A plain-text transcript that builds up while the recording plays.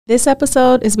This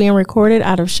episode is being recorded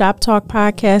out of Shop Talk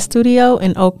Podcast Studio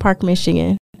in Oak Park,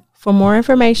 Michigan. For more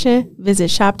information, visit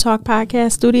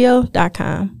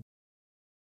shoptalkpodcaststudio.com.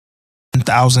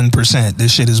 1,000%.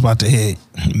 This shit is about to hit.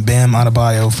 Bam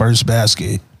Adebayo, first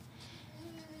basket.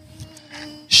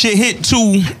 Shit hit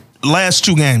last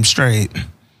two games straight.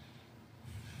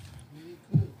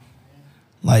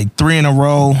 Like 3 in a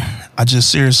row. I just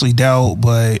seriously doubt,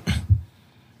 but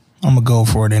I'm going to go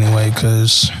for it anyway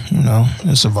because, you know,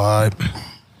 it's a vibe.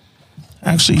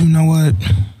 Actually, you know what?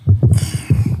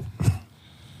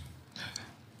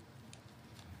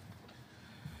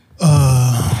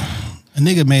 A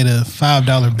nigga made a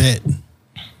 $5 bet.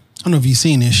 I don't know if you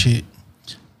seen this shit.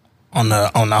 On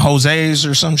the Jose's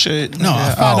or some shit? No,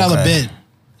 a $5 bet.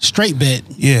 Straight bet.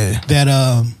 Yeah.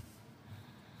 That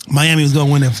Miami was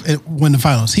going to win the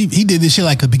finals. He did this shit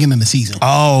like the beginning of the season.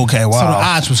 Oh, okay. Wow. So the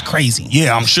odds was crazy.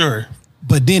 Yeah, I'm sure.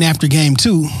 But then after game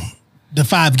 2, the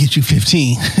 5 gets you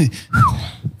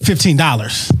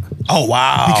 $15. Oh,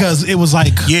 wow. Because it was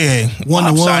like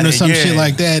 1-1 or some shit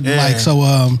like that. Yeah. Like,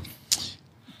 so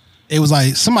it was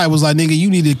like, somebody was like, nigga, you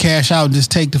need to cash out and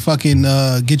just take the fucking,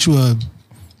 get you a...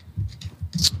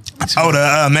 Oh,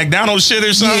 the McDonald's shit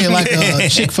or something? Yeah, like a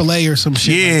Chick-fil-A or some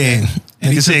shit. Yeah. Like that.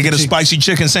 And he said get a spicy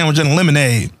chicken sandwich and a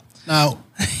lemonade. Now,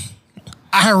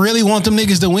 I really want them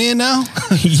niggas to win now.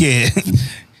 Yeah.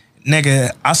 Nigga,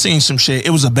 I seen some shit.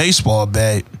 It was a baseball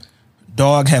bet.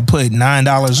 Dog had put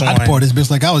 $9 on. I poured this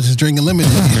bitch like I was just drinking lemonade.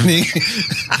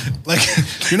 Nigga. Like,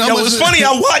 you know, yo, it's funny.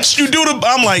 I watched you do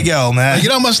I'm like, yo, man. Like, you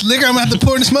know how much liquor I'm gonna have to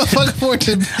pour in this motherfucker for it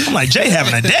to. I'm like, Jay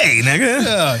having a day, nigga.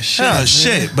 Oh shit. Oh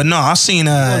shit. But no, I seen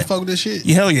fuck with this shit.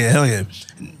 Yeah, hell yeah.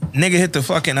 Nigga hit the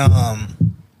fucking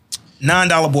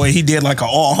 $9 boy. He did like an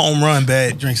all home run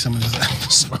bet. Drink some of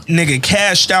this. Nigga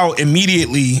cashed out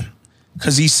immediately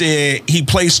because he said he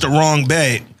placed the wrong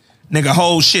bet. Nigga,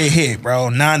 whole shit hit, bro.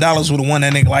 $9 would have won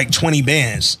that nigga like 20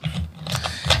 bands.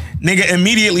 Nigga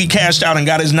immediately cashed out and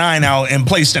got his 9 out and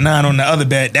placed a 9 on the other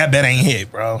bet. That bet ain't hit,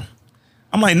 bro.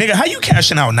 I'm like, nigga, how you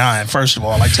cashing out 9, first of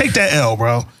all? Like, take that L,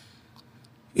 bro.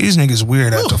 These niggas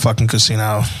weird at the fucking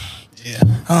casino. Yeah.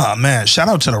 Oh, man. Shout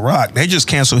out to The Rock. They just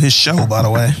canceled his show, by the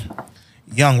way.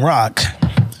 Young Rock.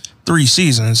 3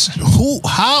 seasons.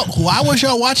 Why was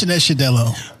y'all watching that shit that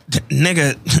long?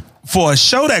 Nigga, for a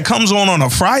show that comes on a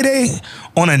Friday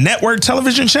on a network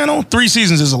television channel, 3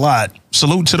 seasons is a lot.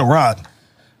 Salute to The Rock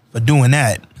for doing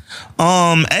that.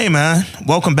 Hey man,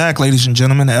 welcome back, ladies and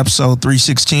gentlemen, to episode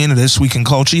 316 of This Week in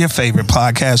Culture, your favorite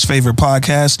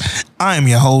podcast. I am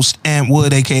your host, Ant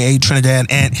Wood, aka Trinidad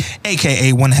Ant,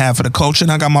 aka one half of the culture,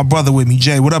 and I got my brother with me,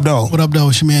 Jay. What up, though? What up, though?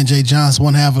 It's your man Jay Johnson,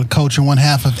 one half of the culture, one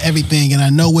half of everything, and I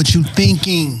know what you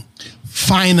thinking.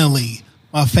 Finally,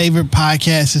 my favorite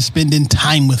podcast is spending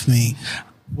time with me.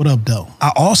 What up, though?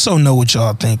 I also know what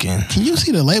y'all thinking. Can you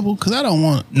see the label? Because I don't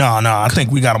want... No, I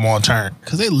think we got them on turn.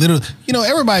 Because they literally... You know,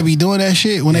 everybody be doing that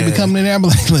shit when they be coming in there. I'm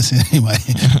like, listen, anyway.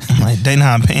 Like, they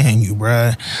not paying you,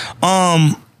 bruh.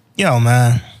 Yo,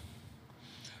 man.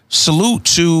 Salute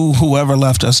to whoever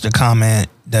left us the comment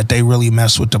that they really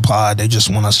mess with the pod. They just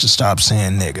want us to stop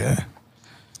saying nigga.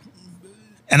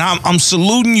 And I'm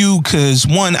saluting you because,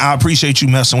 one, I appreciate you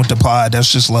messing with the pod.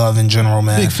 That's just love in general,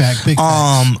 man. Big fact.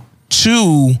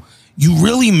 2, you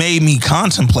really made me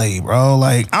contemplate, bro.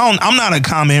 Like, I'm not a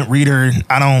comment reader.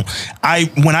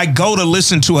 When I go to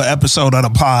listen to an episode of the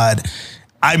pod,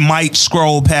 I might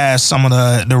scroll past some of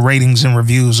the ratings and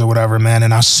reviews or whatever, man.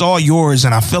 And I saw yours,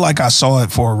 and I feel like I saw it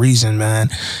for a reason, man.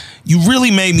 You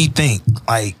really made me think,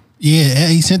 like. Yeah,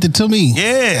 he sent it to me.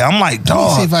 Yeah, I'm like, dog.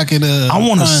 Let me see if I can. I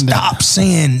want to stop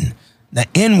saying the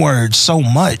N-word so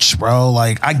much, bro.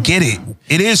 Like, I get it.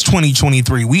 It is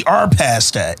 2023. We are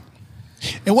past that.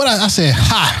 And what I said,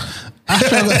 I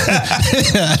struggle.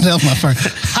 That was my first.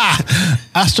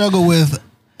 I struggle with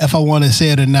if I want to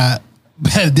say it or not.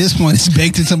 But at this point, it's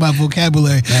baked into my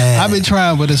vocabulary. Man. I've been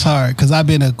trying, but it's hard because I've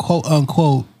been a quote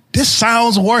unquote. This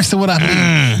sounds worse than what I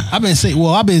mean. I've been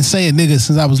saying nigga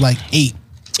since I was like 8,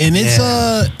 and it's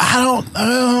I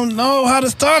don't know how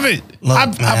to stop it. Look,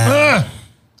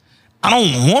 I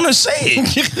don't want to say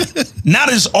it.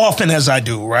 Not as often as I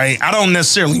do, right? I don't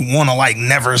necessarily want to, like,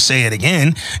 never say it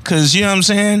again. Because, you know what I'm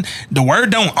saying? The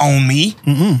word don't own me.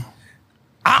 Mm-mm.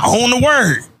 I own the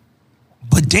word.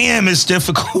 But damn, it's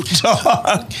difficult,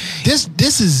 dog.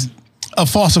 This is a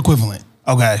false equivalent.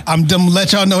 Okay. I'm going to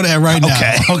let y'all know that right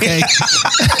now. Okay.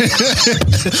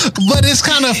 But it's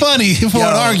kind of funny for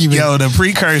an argument. Yo, the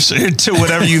precursor to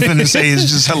whatever you finna say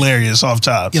is just hilarious off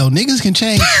top. Yo, niggas can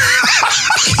change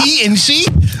he and she.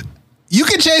 You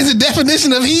can change the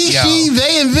definition of he, she,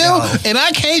 they, and them, and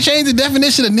I can't change the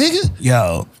definition of nigga.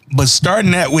 Yo, But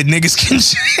starting that with niggas can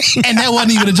change. And that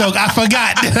wasn't even a joke. I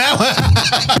forgot.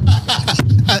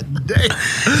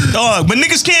 Dog, but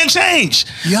niggas can't change.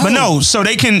 Yo. But no, so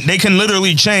they can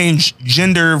literally change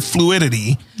gender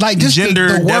fluidity. Like just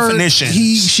gender the word, definition.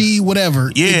 he, she,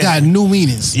 whatever. Yeah. It got new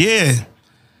meanings. Yeah.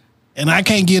 And I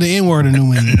can't get an N-word a new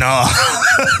meaning. No.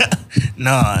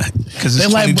 Nah. Because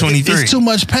it's Like, 2023. it's too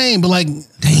much pain, but like,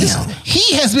 damn.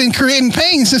 He has been creating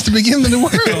pain since the beginning of the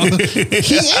world.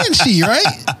 He and she, right?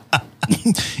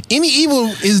 Any evil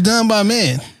is done by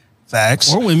men.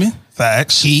 Facts. Or women.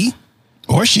 Facts. He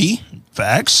or she.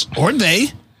 Facts. Or they.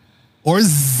 Or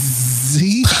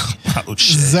Z. Oh,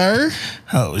 shit. Zer.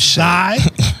 Oh, shit. Zai.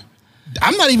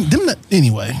 I'm not even,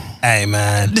 anyway. Hey,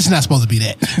 man. This is not supposed to be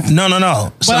that. No.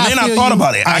 So But then I thought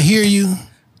about it. I hear you.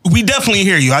 We definitely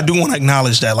hear you. I do want to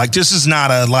acknowledge that. Like, this is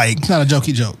not a, like... It's not a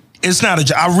jokey joke. It's not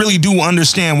a... I really do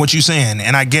understand what you're saying,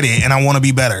 and I get it, and I want to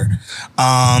be better.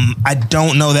 I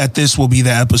don't know that this will be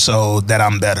the episode that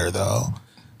I'm better, though.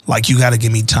 Like, you got to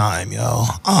give me time, yo.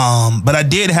 But I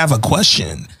did have a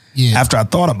question after I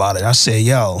thought about it. I said,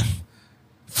 yo,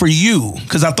 for you,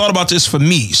 because I thought about this for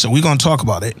me, so we're going to talk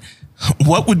about it.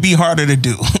 What would be harder to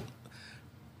do?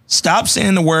 Stop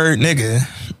saying the word nigga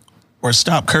or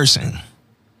stop cursing?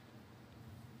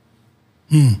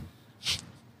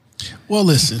 Well,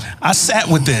 listen. I sat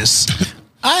with this.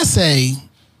 I say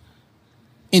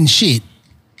in shit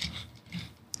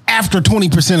after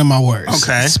 20% of my words.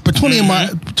 Okay. But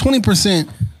 20%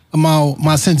 of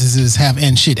my sentences have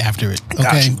 "and shit" after it.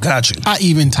 Okay. Got you. I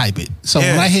even type it. So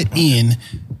Yeah. when I hit "n,"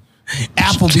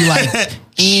 Apple be like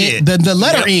Shit. the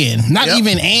letter "n," not Yep.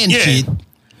 even "and Yeah. shit."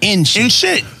 "And shit." In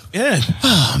shit. Yeah.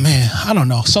 Oh man, I don't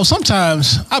know. So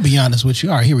sometimes I'll be honest with you.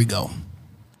 All right, here we go.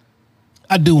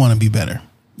 I do want to be better.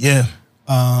 Yeah.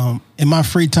 In my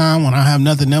free time, when I have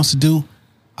nothing else to do,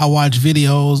 I watch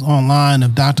videos online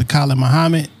of Dr. Khalid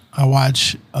Muhammad. I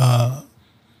watch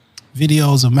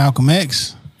videos of Malcolm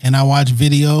X, and I watch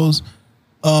videos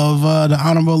of the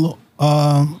Honorable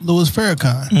Louis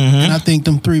Farrakhan. And I think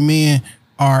them three men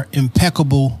are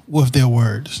impeccable with their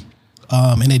words.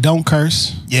 And they don't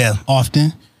curse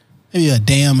often. Maybe a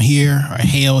damn here or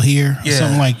hell here or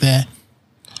something like that.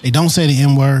 They don't say the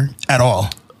N-word. At all.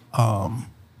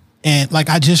 And like,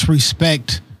 I just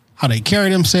respect how they carry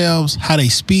themselves, how they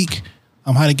speak,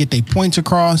 how they get their points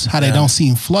across, how they don't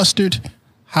seem flustered,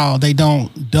 how they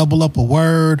don't double up a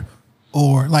word,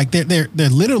 or like they're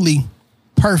literally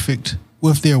perfect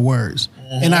with their words.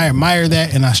 And I admire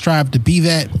that, and I strive to be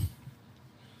that.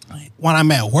 When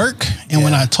I'm at work and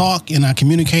when I talk and I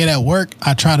communicate at work,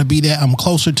 I try to be that. I'm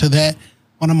closer to that.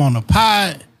 When I'm on the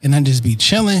pod and I just be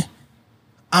chilling,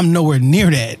 I'm nowhere near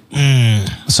that.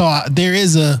 So there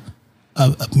is a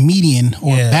median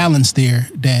or a balance there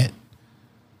that,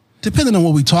 depending on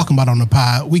what we talking about on the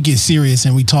pod, we get serious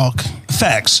and we talk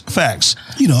Facts.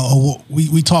 You know,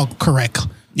 we talk correct.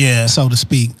 Yeah. So to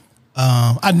speak.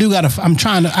 I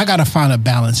gotta find a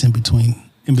balance in between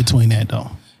that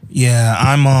though. Yeah,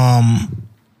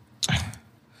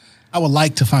 I would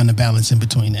like to find a balance in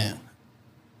between that.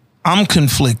 I'm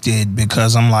conflicted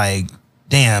because I'm like,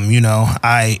 damn, you know,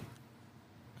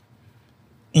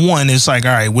 it's like,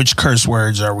 all right, which curse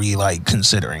words are we like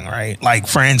considering, right? Like,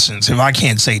 for instance, if I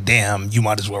can't say damn, you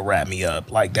might as well wrap me up.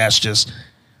 Like, that's just,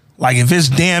 like, if it's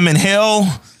damn in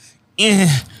hell,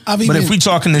 but if we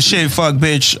talking the shit, fuck,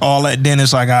 bitch, all that, then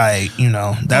it's like, all right, you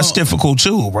know, that's difficult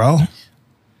too, bro.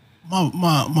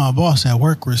 My boss at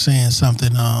work was saying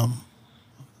something.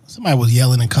 Somebody was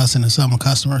yelling and cussing at some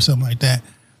customer or something like that,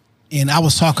 and I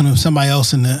was talking to somebody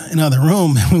else in the other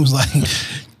room, and we was like, and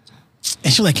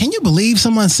she was like, "Can you believe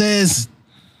someone says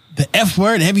the F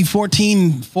word every 4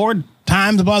 times?"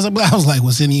 Blah, blah, blah. I was like,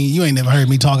 "Well, Cindy, you ain't never heard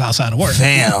me talk outside of work."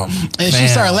 Damn. And she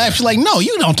started laughing. She's like, "No,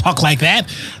 you don't talk like that."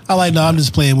 I'm like, "No, I'm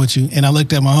just playing with you." And I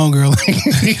looked at my homegirl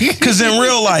like, because in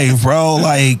real life, bro,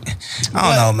 like,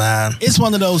 I don't know, man. It's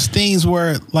one of those things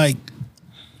where, like,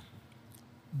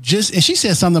 and she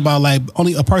said something about like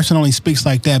a person only speaks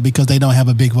like that because they don't have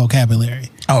a big vocabulary.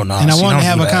 Oh no. And I wanted to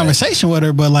have a conversation with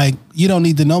her, but like, you don't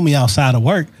need to know me outside of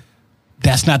work.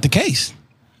 That's not the case.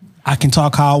 I can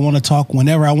talk how I want to talk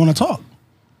whenever I want to talk.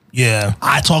 Yeah.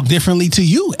 I talk differently to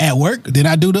you at work than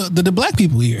I do the black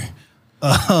people here.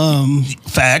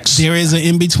 Facts. There is an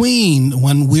in between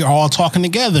when we're all talking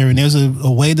together, and there's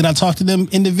a way that I talk to them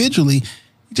individually.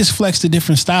 You just flex the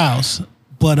different styles.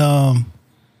 But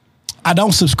I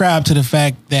don't subscribe to the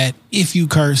fact that if you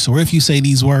curse or if you say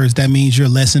these words, that means you're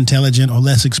less intelligent or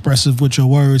less expressive with your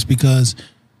words, because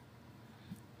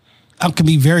I can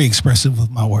be very expressive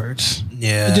with my words.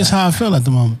 Yeah. It's just how I feel at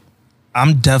the moment.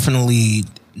 I'm definitely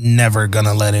never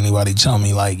gonna let anybody tell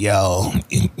me like, yo,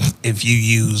 if you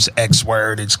use X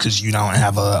word, it's because you don't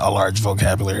have a large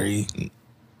vocabulary.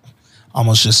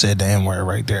 Almost just said the N word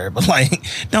right there, but like,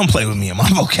 don't play with me in my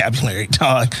vocabulary,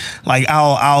 dog. Like,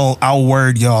 I'll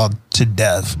word y'all to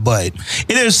death. But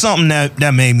it is something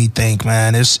that made me think,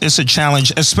 man. It's a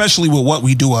challenge, especially with what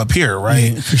we do up here,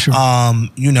 right? Yeah, for sure.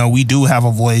 You know, we do have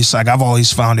a voice. Like, I've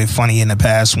always found it funny in the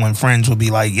past when friends would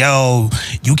be like, "Yo,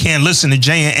 you can't listen to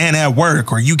Jay and Ant at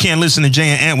work, or you can't listen to Jay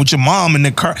and Ant with your mom in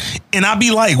the car," and I'd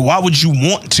be like, "Why would you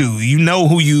want to? You know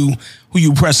who you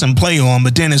press and play on."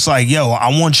 But then it's like, yo,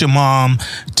 I want your mom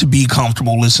to be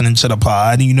comfortable listening to the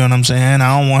pod. You know what I'm saying?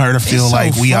 I don't want her to feel so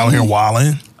like we out here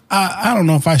wilding. I don't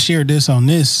know if I shared this on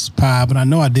this pod, but I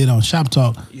know I did on Shop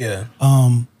Talk. Yeah.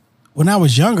 When I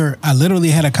was younger, I literally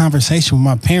had a conversation with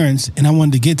my parents, and I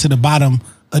wanted to get to the bottom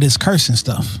of this cursing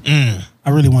stuff. I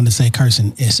really wanted to say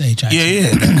cursing, S-H-I.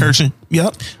 Yeah, cursing.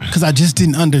 Yep. Because I just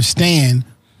didn't understand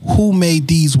who made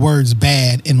these words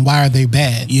bad and why are they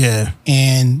bad. Yeah.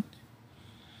 And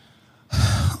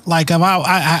like,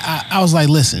 I was like,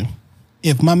 listen,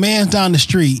 if my man's down the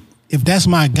street, if that's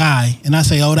my guy, and I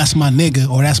say, oh, that's my nigga,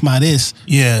 or that's my this,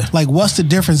 yeah, like, what's the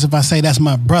difference if I say that's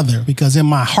my brother? Because in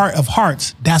my heart of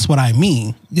hearts, that's what I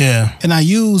mean. Yeah. And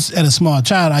as a small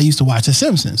child, I used to watch The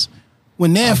Simpsons.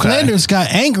 When Ned Flanders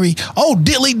got angry, oh,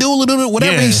 diddly doodly,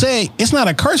 whatever he said, it's not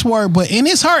a curse word, but in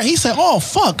his heart, he said, oh,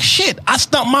 fuck, shit, I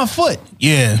stumped my foot.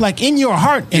 Yeah. Like, in your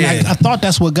heart, and I thought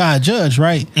that's what God judged,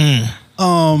 right?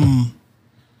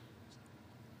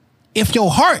 If your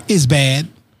heart is bad,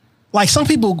 like, some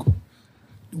people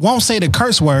won't say the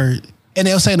curse word and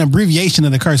they'll say an abbreviation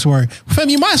of the curse word. Fam,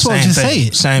 you might as well just say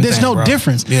it. There's no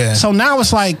difference. Yeah. So now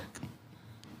it's like,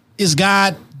 is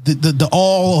God the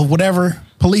all of whatever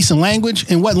police and language?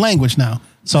 And what language now?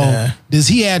 So does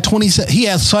he have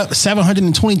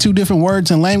 722 different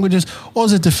words and languages, or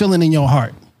is it the feeling in your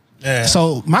heart? Yeah.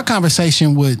 So my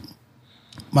conversation with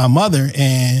my mother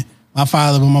and my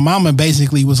father, but my mama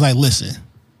basically was like, listen,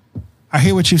 I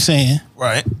hear what you're saying.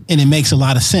 Right. And it makes a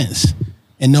lot of sense.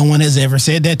 And no one has ever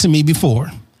said that to me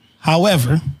before.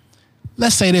 However,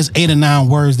 let's say there's 8 or 9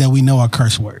 words that we know are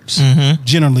curse words,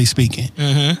 generally speaking.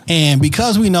 And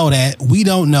because we know that, we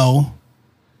don't know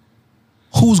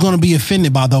who's going to be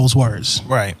offended by those words.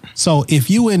 Right. So if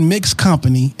you in mixed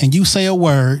company and you say a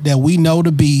word that we know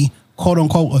to be quote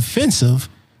unquote offensive,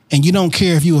 and you don't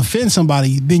care if you offend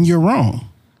somebody, then you're wrong.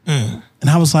 And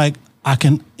I was like,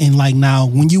 now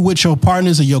when you with your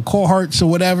partners or your cohorts or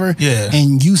whatever,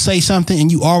 and you say something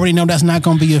and you already know that's not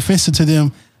going to be offensive to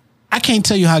them, I can't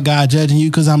tell you how God judging you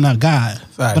because I'm not God.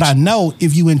 Facts. But I know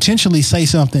if you intentionally say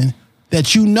something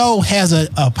that you know has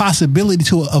a possibility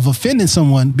of offending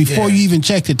someone before you even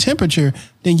check the temperature,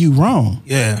 then you wrong.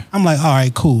 Yeah. I'm like, all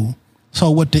right, cool. So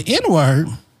with the N-word,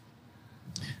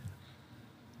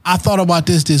 I thought about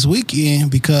this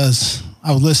weekend because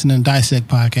I was listening to Dissect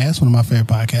podcast, one of my favorite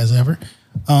podcasts ever.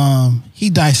 He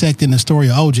dissected the story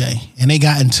of OJ, and they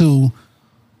got into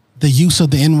the use of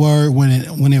the N-word when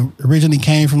it originally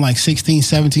came from like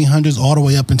 1700s all the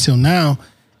way up until now.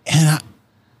 And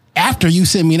after you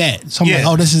sent me that, so I'm like,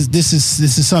 oh, this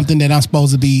is something that I'm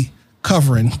supposed to be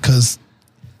covering because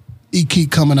it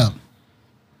keep coming up.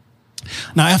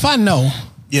 Now, if I know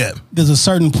there's a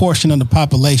certain portion of the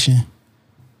population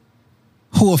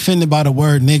who offended by the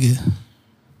word nigga,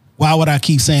 why would I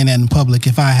keep saying that in public?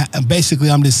 If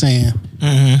I'm just saying,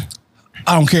 I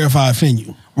don't care if I offend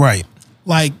you. Right.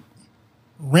 Like,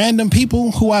 random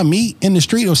people who I meet in the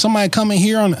street or somebody coming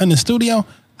here in the studio,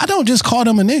 I don't just call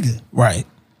them a nigga. Right.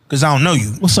 Because I don't know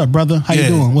you. What's up, brother? How you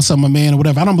doing? What's up, my man? Or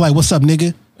whatever. I don't be like, what's up,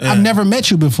 nigga? I've never met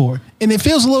you before. And it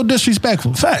feels a little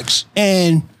disrespectful. Facts.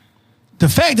 And the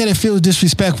fact that it feels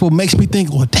disrespectful makes me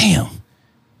think, well, damn,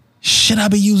 should I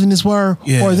be using this word?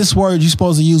 Yeah. Or is this word you're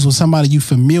supposed to use with somebody you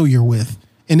familiar with?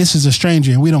 And this is a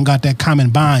stranger and we don't got that common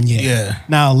bond yet. Yeah.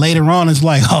 Now, later on, it's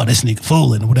like, oh, this nigga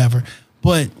fooling or whatever.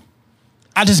 But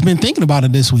I just been thinking about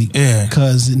it this week. Yeah.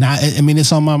 Because,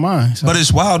 it's on my mind. So. But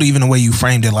it's wild even the way you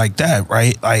framed it like that,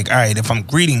 right? Like, all right, if I'm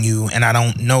greeting you and I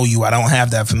don't know you, I don't have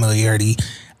that familiarity,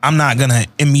 I'm not going to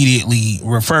immediately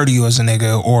refer to you as a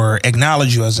nigga or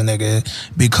acknowledge you as a nigga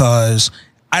because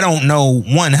I don't know,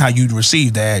 one, how you'd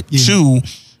receive that. Yeah. Two,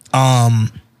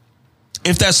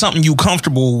 if that's something you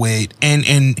comfortable with,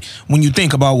 and when you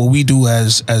think about what we do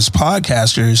as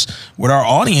podcasters with our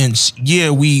audience,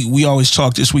 we always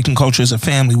talk this week in culture as a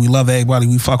family. We love everybody.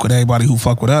 We fuck with everybody who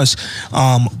fuck with us.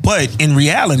 But in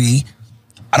reality,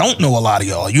 I don't know a lot of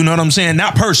y'all. You know what I'm saying?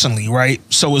 Not personally, right?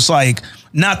 So it's like,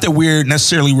 not that we're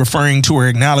necessarily referring to or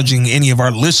acknowledging any of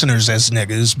our listeners as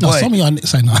niggas. No, some of y'all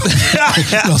say no.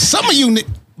 No, some of you.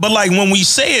 But like when we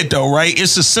say it though, right,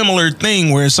 it's a similar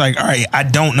thing where it's like, all right, I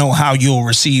don't know how you'll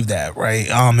receive that, right?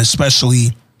 Especially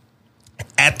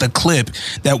at the clip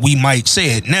that we might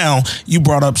say it. Now, you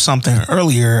brought up something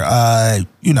earlier.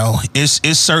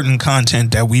 It's certain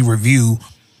content that we review.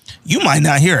 You might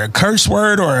not hear a curse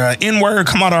word or an N-word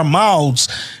come out our mouths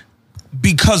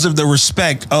because of the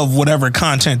respect of whatever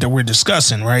content that we're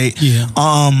discussing, right? Yeah.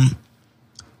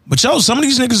 But some of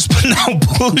these niggas putting out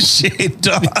bullshit,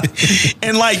 dog.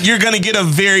 And like you're gonna get a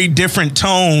very different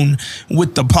tone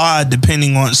with the pod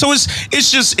depending on. So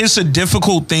it's a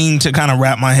difficult thing to kind of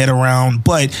wrap my head around.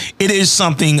 But it is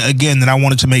something again that I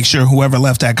wanted to make sure whoever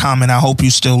left that comment, I hope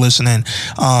you're still listening.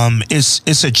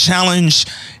 It's a challenge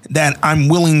that I'm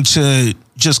willing to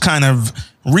just kind of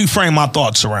reframe my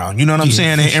thoughts around. You know what I'm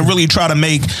saying? And really try to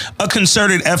make a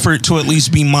concerted effort to at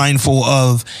least be mindful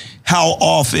of how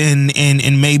often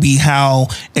and maybe how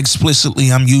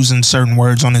explicitly I'm using certain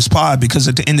words on this pod, because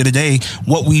at the end of the day,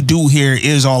 what we do here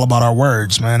is all about our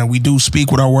words, man. And we do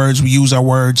speak with our words. We use our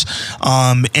words.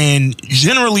 And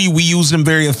generally we use them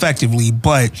very effectively,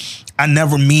 but I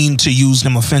never mean to use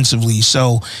them offensively.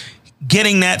 So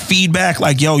getting that feedback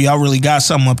like, yo, y'all really got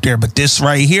something up there, but this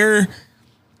right here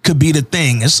could be the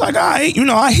thing. It's like, I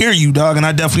hear you, dog, and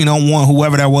I definitely don't want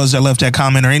whoever that was that left that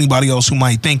comment or anybody else who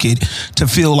might think it to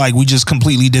feel like we just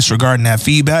completely disregarding that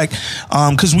feedback,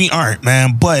 because we aren't,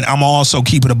 man. But I'm also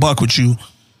keep it a buck with you.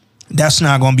 That's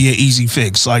not going to be an easy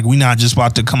fix. Like, we're not just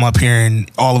about to come up here and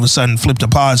all of a sudden flip the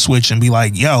pod switch and be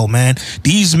like, yo, man,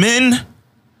 these men,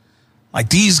 like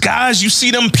these guys, you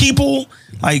see them people,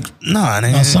 like, nah,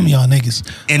 no, some of y'all niggas.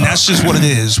 And that's just what it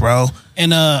is, bro.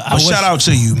 And shout out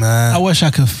to you, man. I wish I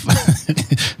could.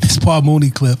 This Paul Mooney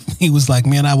clip. He was like,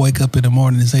 "Man, I wake up in the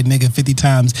morning and say nigga 50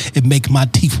 times. It make my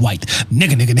teeth white.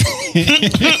 Nigga, nigga,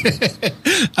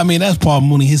 nigga." I mean, that's Paul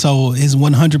Mooney. His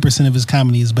 100% of his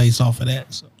comedy is based off of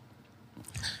that. So.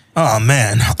 Oh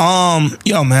man,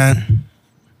 yo, man.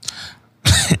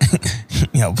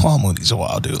 Yo, Paul Mooney's a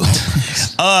wild dude.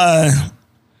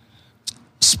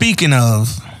 Speaking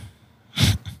of.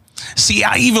 See,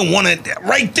 I even wanted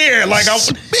right there. Like I was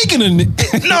speaking of no,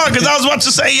 because I was about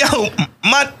to say, yo,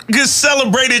 my just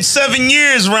celebrated 7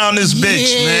 years around this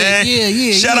bitch, man.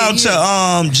 Yeah. Shout out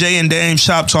to Jay and Dame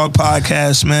Shop Talk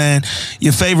podcast, man.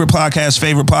 Your favorite podcast,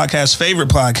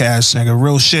 nigga.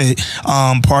 Real shit.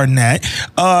 Pardon that.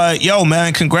 Yo,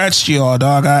 man, congrats to y'all,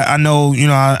 dog. I know,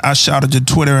 I shouted to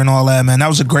Twitter and all that, man. That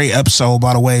was a great episode,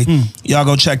 by the way. Y'all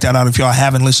go check that out if y'all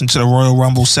haven't listened to the Royal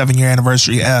Rumble 7-year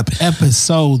anniversary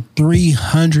episode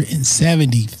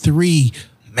 373.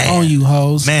 Man, on you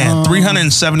hoes. Man,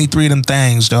 373 of them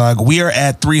things, dog. We are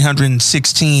at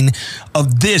 316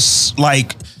 of this,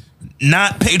 like,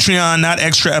 not Patreon, not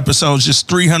extra episodes, just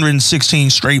 316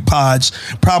 straight pods.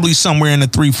 Probably somewhere in the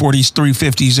 340s,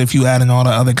 350s if you add in all the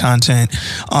other content.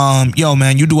 Yo,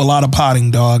 man, you do a lot of podding,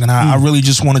 dog. And I really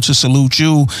just wanted to salute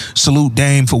you, salute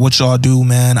Dame for what y'all do,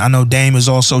 man. I know Dame is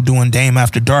also doing Dame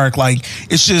After Dark. Like,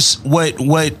 it's just what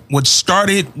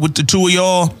started with the two of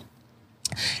y'all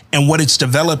and what it's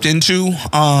developed into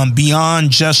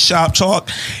beyond just Shop Talk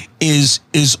is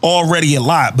already a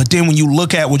lot. But then when you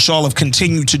look at what y'all have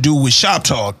continued to do with Shop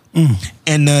Talk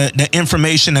and the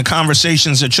information, the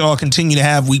conversations that y'all continue to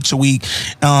have week to week,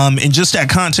 and just that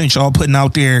content y'all putting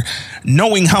out there,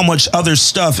 knowing how much other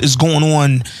stuff is going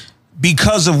on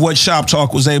because of what Shop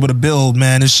Talk was able to build,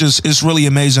 man, it's really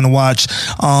amazing to watch.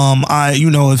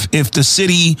 If the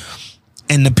city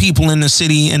and the people in the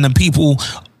city and the people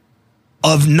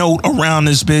of note around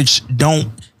this bitch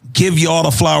don't give y'all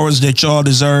the flowers that y'all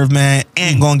deserve, man,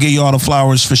 ain't gonna give y'all the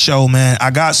flowers for show, man.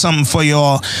 I got something for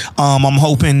y'all. I'm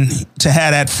hoping to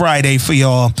have that Friday for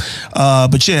y'all.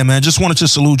 But yeah, man, just wanted to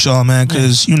salute y'all, man,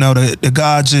 because the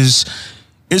gods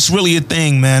it's really a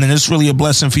thing, man, and it's really a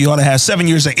blessing for y'all to have 7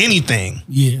 years of anything.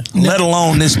 Yeah. Let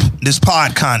alone this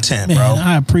pod content, man, bro.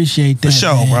 I appreciate that. For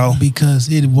sure, man, bro.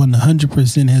 Because it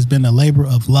 100% has been a labor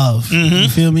of love. You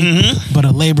feel me? But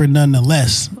a labor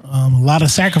nonetheless. A lot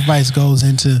of sacrifice goes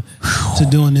into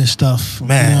doing this stuff.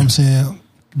 Man. You know what I'm saying?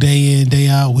 Day in, day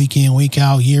out, week in, week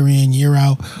out, year in, year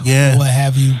out. Yeah. What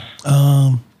have you.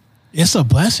 It's a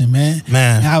blessing, man.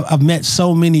 I've met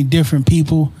so many different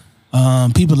people.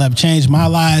 People have changed my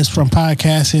lives from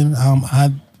podcasting.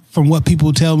 From what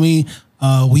people tell me,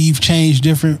 we've changed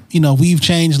we've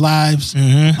changed lives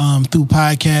through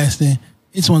podcasting.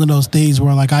 It's one of those things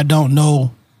where, like, I don't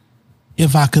know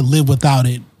if I could live without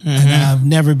it. And I've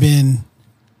never been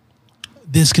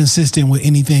this consistent with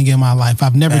anything in my life.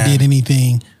 I've never did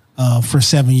anything for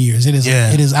 7 years. It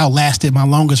has outlasted my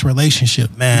longest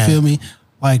relationship. Man. You feel me?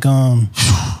 Like,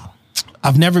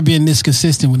 I've never been this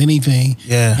consistent with anything.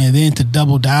 Yeah. And then to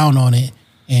double down on it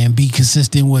and be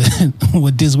consistent with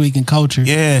with This Week in Culture.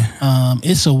 Yeah.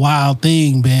 It's a wild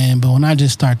thing, man. But when I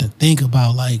just start to think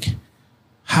about like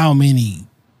how many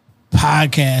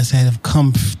podcasts that have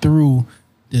come through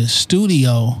the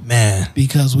studio, man,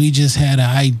 because we just had an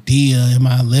idea in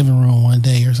my living room one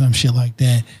day or some shit like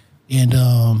that,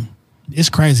 and it's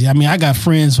crazy. I mean, I got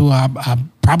friends who I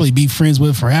probably be friends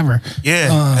with forever.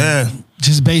 Yeah.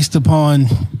 Just based upon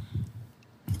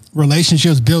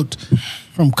relationships built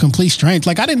from complete strength.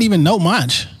 Like I didn't even know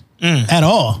Monch at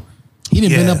all. He done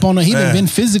been up on he done been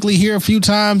physically here a few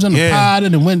times on the pod,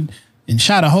 and then went and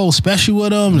shot a whole special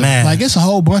with him. Man. Like it's a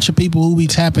whole bunch of people who be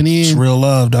tapping in. It's real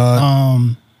love,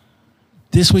 dog.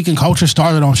 This Week in Culture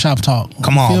started on Shop Talk.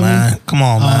 Come on, man. Come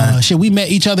on, man. Shit, we met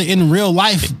each other in real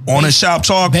life on a Shop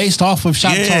Talk, based off of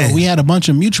Shop Talk. We had a bunch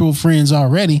of mutual friends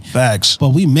already. Facts. But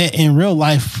we met in real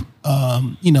life.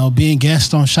 Being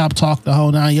guests on Shop Talk, the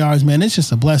whole 9 yards, man. It's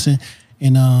just a blessing.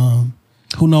 And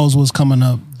who knows what's coming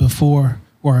up before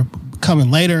or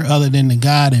coming later, other than the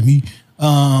God and me.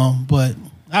 But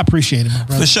I appreciate it, my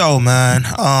brother. For sure, man.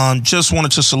 Just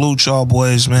wanted to salute y'all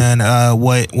boys, man.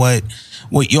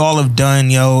 What y'all have done,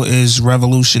 yo, is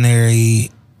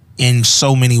revolutionary in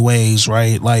so many ways,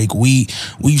 right? Like we've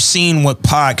seen what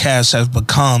podcasts have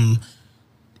become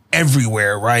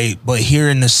everywhere, right? But here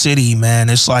in the city, man,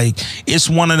 it's like it's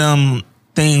one of them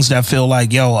things that feel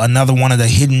like, yo, another one of the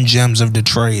hidden gems of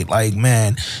Detroit. Like,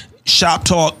 man, Shop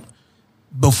Talk,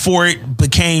 before it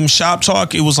became Shop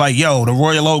Talk, it was like, yo, the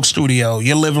Royal Oak Studio,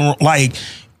 you're living like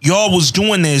y'all was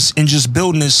doing this and just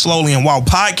building this slowly. And while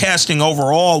podcasting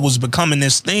overall was becoming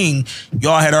this thing,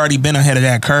 y'all had already been ahead of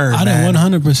that curve. I done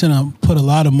 100% put a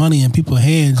lot of money in people's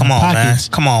hands. Come and on, pockets.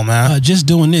 man. Come on, man. Just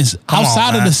doing this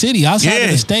outside of the city, outside of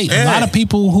the state. Yeah. A lot of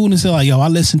people who say like, yo, I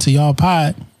listened to y'all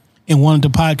pod and wanted to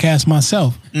podcast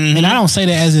myself. Mm-hmm. And I don't say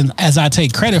that as I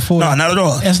take credit for it. No, not at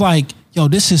all. It's like, yo,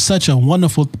 this is such a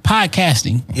wonderful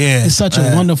podcasting. Yeah. It's such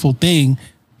a wonderful thing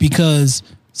because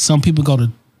some people go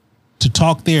to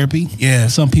talk therapy. Yeah.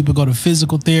 Some people go to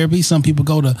physical therapy. Some people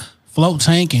go to float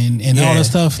tank and all that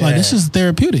stuff. Like this is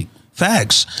therapeutic.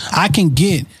 Facts. I can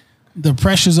get the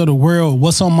pressures of the world,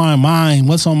 what's on my mind,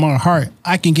 what's on my heart.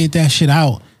 I can get that shit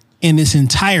out in its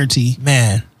entirety.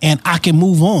 Man. And I can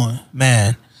move on.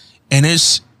 Man. And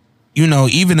it's,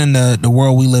 even in the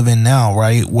world we live in now,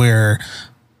 right? Where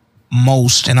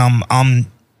most, and I'm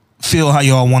feel how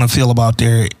y'all want to feel about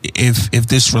there if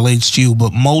this relates to you,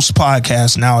 but most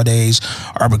podcasts nowadays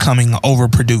are becoming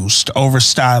overproduced, over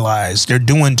stylized. They're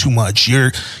doing too much.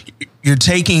 You're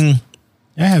taking,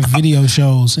 I have video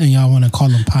shows and y'all want to call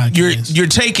them podcasts. You're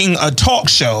taking a talk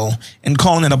show and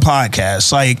calling it a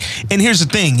podcast. Like, and here's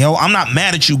the thing, yo, I'm not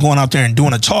mad at you going out there and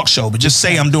doing a talk show, but just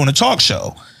say I'm doing a talk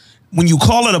show. When you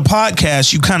call it a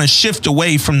podcast, you kind of shift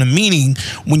away from the meaning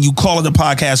when you call it a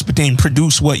podcast, but then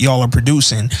produce what y'all are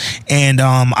producing. And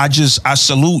I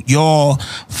salute y'all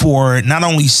for not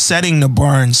only setting the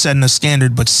bar and setting the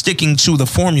standard, but sticking to the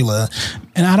formula.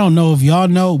 And I don't know if y'all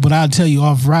know, but I'll tell you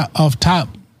off top,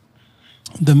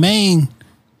 the main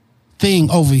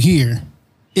thing over here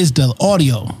is the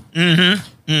audio.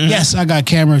 Mm-hmm. Mm-hmm. Yes, I got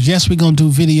cameras. Yes, we're going to do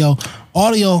video.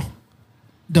 Audio,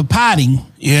 the potting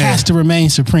has to remain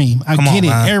supreme. I get it.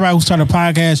 Man. Everybody who started a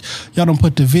podcast, y'all don't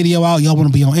put the video out. Y'all want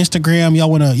to be on Instagram. Y'all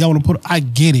want to put. I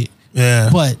get it. Yeah.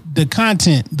 But the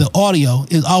content, the audio,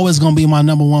 is always going to be my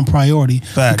number one priority.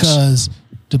 Facts. Because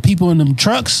the people in them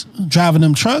trucks, driving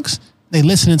them trucks, they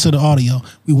listening to the audio.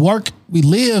 We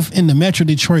live in the Metro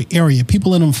Detroit area.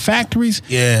 People in them factories,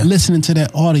 listening to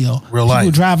that audio. Real life.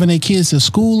 People driving their kids to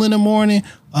school in the morning.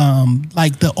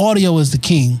 Like the audio is the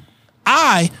king.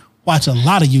 I watch a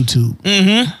lot of YouTube.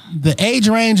 Mm-hmm. The age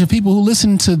range of people who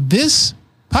listen to this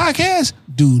podcast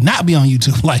do not be on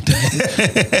YouTube like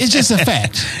that. It's just a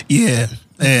fact. Yeah.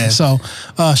 So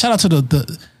shout out to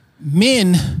the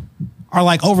men are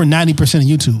like over 90% of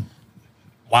YouTube.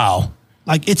 Wow.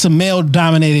 Like it's a male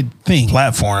dominated thing.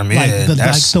 Platform, like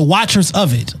the watchers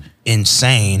of it.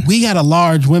 Insane. We got a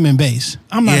large women base.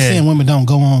 I'm not saying women don't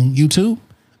go on YouTube.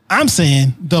 I'm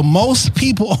saying the most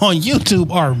people on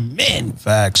YouTube are men.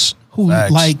 Facts.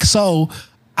 So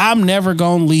I'm never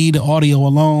gonna leave the audio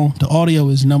alone. The audio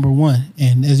is number one,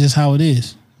 and it's just how it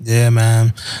is. Yeah,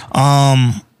 man.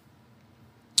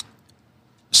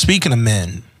 Speaking of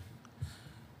men,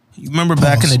 you remember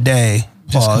back in the day.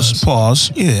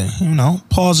 Pause. Yeah,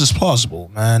 pause is plausible,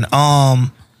 man.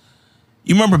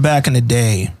 You remember back in the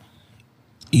day,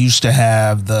 you used to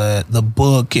have the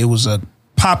book. It was a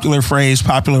popular phrase,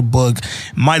 popular book,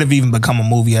 might have even become a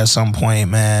movie at some point,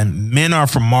 man. Men are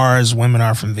from Mars, women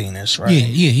are from Venus, right?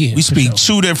 Yeah. We speak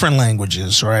two different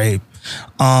languages, right?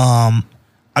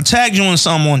 I tagged you in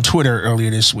something on Twitter earlier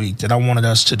this week that I wanted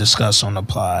us to discuss on the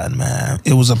pod, man.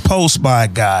 It was a post by a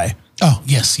guy. Oh,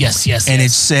 yes. And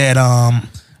it said,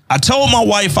 I told my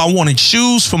wife I wanted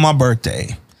shoes for my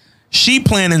birthday. She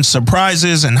planning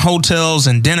surprises and hotels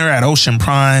and dinner at Ocean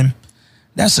Prime.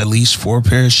 That's at least 4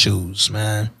 pair of shoes,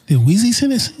 man. Did Weezy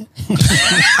send this?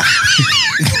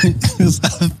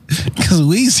 Because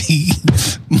Weezy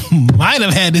might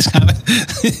have had this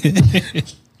conversation.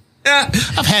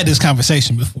 I've had this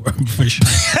conversation before, for sure.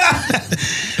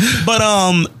 But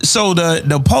so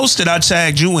the post that I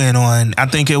tagged you in on, I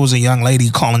think it was a young lady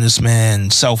calling this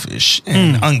man selfish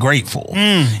and ungrateful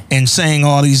and saying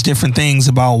all these different things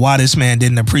about why this man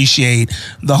didn't appreciate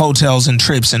the hotels and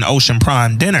trips and Ocean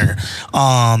Prime dinner.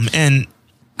 And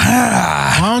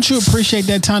why don't you appreciate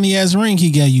that tiny ass ring he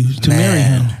gave you to marry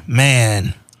him?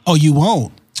 Man. Oh, you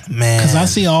won't? Man. Because I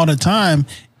see all the time,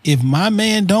 if my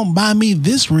man don't buy me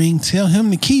this ring, tell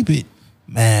him to keep it.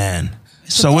 Man.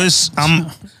 I'm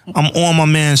on my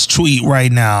man's tweet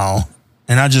right now,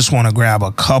 and I just want to grab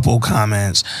a couple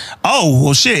comments. Oh,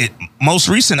 well, shit. Most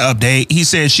recent update, he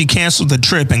said she canceled the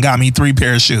trip and got me 3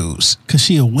 pair of shoes. Because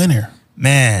she a winner.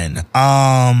 Man.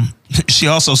 She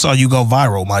also saw you go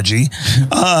viral, my G.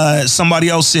 Somebody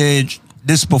else said,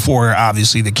 this before,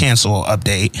 obviously, the cancel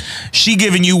update, she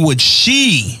giving you what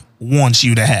she wants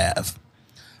you to have.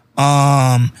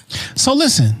 So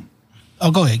listen. Oh,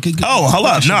 go ahead. Hold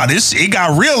up. No, it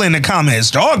got real in the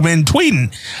comments. Dog been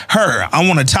tweeting her. I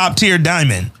want a top tier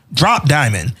diamond. Drop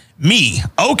diamond. Me.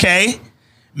 Okay.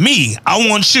 Me. I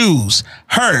want shoes.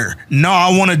 Her. No,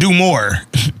 I want to do more.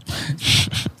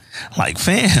 Like,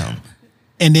 fam.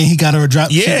 And then he got her a drop.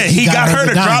 Yeah, he got her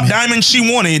the drop diamond she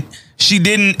wanted. She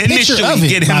didn't initially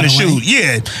get him the shoe.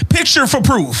 Yeah, picture for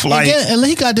proof. Like, and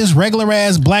he got this regular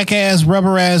ass, black ass,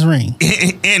 rubber ass ring.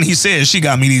 And he says she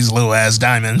got me these little ass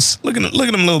diamonds. Look at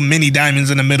them little mini diamonds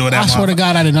in the middle of that. I swear to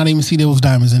God, I did not even see there was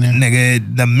diamonds in there.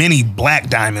 Nigga, the mini black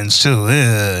diamonds too.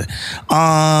 So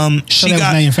she that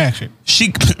got was manufactured.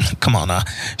 Come on now.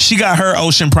 She got her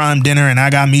Ocean Prime dinner, and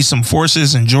I got me some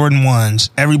Forces and Jordan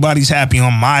 1s. Everybody's happy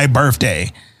on my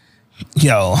birthday.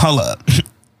 Yo, hold up.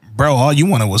 Bro, all you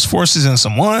wanted was Forces and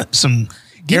some.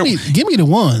 Give me the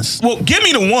ones. Well, give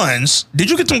me the ones.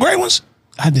 Did you get them gray ones?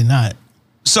 I did not.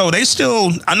 So they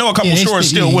still. I know a couple stores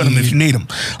still with them if you need them.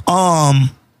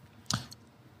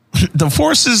 The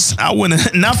Forces, I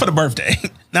wouldn't. Not for the birthday.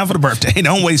 Not for the birthday.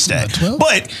 Don't waste that. 12?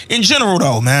 But in general,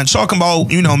 though, man, talking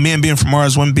about men being from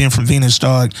Mars, women being from Venus,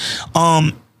 dog.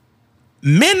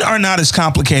 Men are not as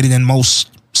complicated in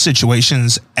most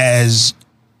situations as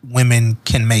women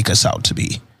can make us out to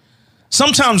be.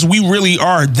 Sometimes we really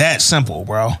are that simple,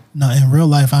 bro. No, in real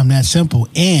life, I'm that simple.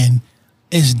 And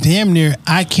it's damn near,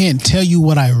 I can't tell you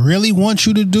what I really want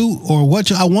you to do or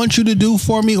what I want you to do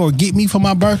for me or get me for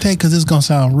my birthday because it's going to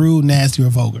sound rude, nasty, or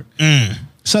vulgar.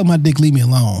 Suck my dick, leave me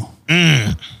alone.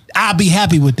 I'll be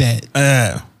happy with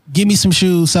that. Give me some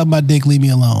shoes, suck my dick, leave me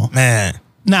alone. Man.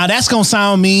 Now, that's going to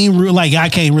sound mean, like I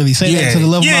can't really say that to the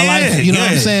love of my life. You know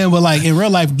what I'm saying? But like in real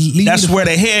life, that's where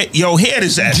your head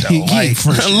is at, though. Like,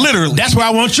 for sure. Literally. That's where I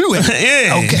want you at.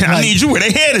 Yeah. Okay, I need you where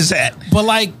the head is at. But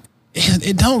like,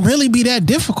 it don't really be that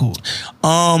difficult.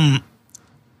 I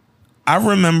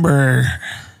remember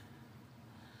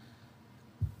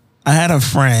I had a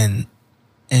friend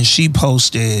and she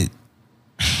posted,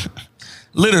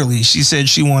 literally, she said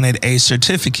she wanted a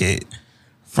certificate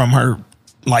from her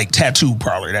tattoo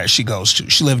parlor that she goes to.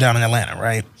 She lived down in Atlanta,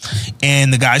 right?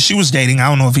 And the guy she was dating, I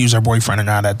don't know if he was her boyfriend or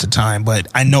not at the time, but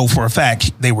I know for a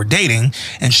fact they were dating.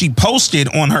 And she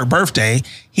posted on her birthday,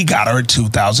 he got her a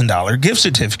 $2,000 gift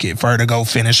certificate for her to go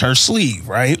finish her sleeve,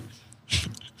 right?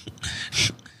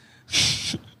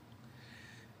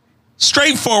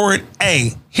 Straightforward.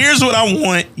 Hey, here's what I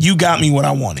want. You got me what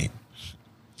I wanted.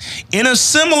 In a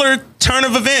similar turn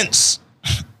of events,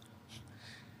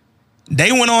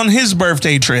 they went on his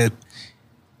birthday trip.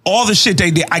 All the shit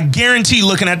they did. I guarantee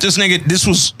looking at this nigga, this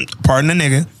was, pardon the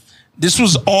nigga, this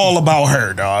was all about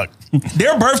her, dog.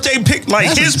 Their birthday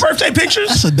birthday pictures.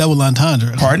 That's a double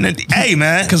entendre. Pardon it. Hey,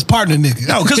 man. Because pardon the nigga.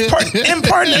 No, because pardon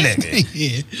the nigga.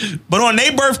 Yeah. But on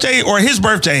their birthday or his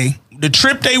birthday, the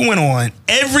trip they went on,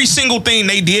 every single thing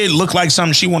they did looked like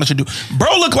something she wanted to do.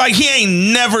 Bro looked like he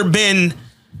ain't never been.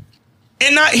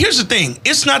 And here's the thing.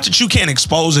 It's not that you can't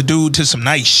expose a dude to some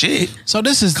nice shit. So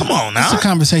this is, come on now. This is a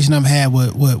conversation I've had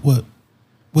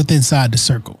with inside the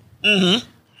circle. Mm-hmm.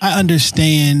 I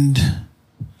understand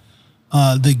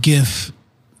the gift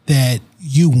that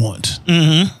you want,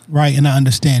 right? And I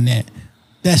understand that.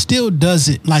 That still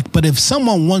doesn't but if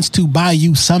someone wants to buy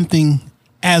you something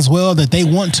as well that they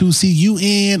want to see you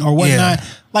in or whatnot,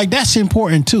 that's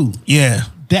important too. Yeah.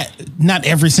 that not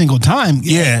every single time.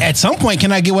 Yeah. At some point,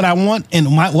 can I get what I want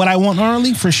and what I want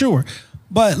early? For sure.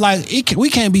 But like, we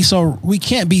can't be so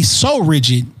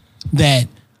rigid that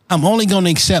I'm only going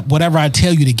to accept whatever I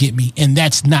tell you to get me, and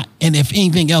that's not. And if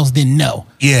anything else, then no.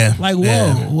 Yeah. Like,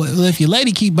 whoa. Well, if your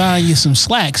lady keep buying you some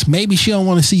slacks, maybe she don't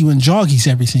want to see you in joggies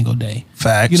every single day.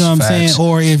 Facts. You know what I'm saying?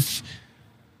 Or if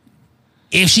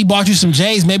she bought you some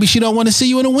J's, maybe she don't want to see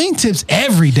you in the wingtips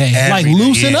every day. Like,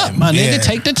 loosen up, my nigga.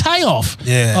 Take the tie off.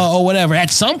 Yeah. Or whatever.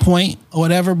 At some point, or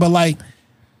whatever. But like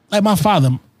my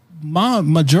father, my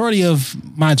majority of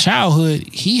my childhood,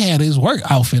 he had his work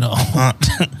outfit on.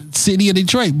 City of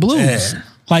Detroit Blues. Yeah.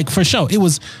 Like, for sure. It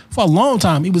was, for a long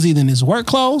time, he was either in his work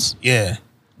clothes. Yeah.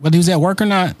 Whether he was at work or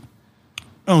not.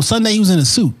 On Sunday, he was in a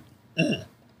suit.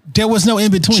 There was no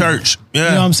in between. Church. Yeah. You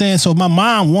know what I'm saying? So my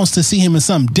mom wants to see him in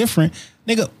something different.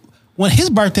 Nigga, when his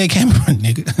birthday came around,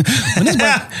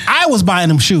 I was buying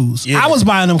him shoes. Yeah. I was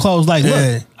buying him clothes. Like,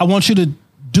 look, I want you to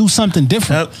do something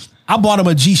different. Yep. I bought him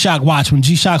a G-Shock watch when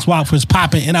G-Shock's watch was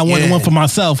popping, and I wanted one for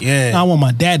myself. Yeah. I want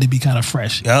my dad to be kind of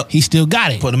fresh. Yep. He still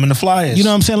got it. Put him in the flyers. You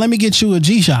know what I'm saying? Let me get you a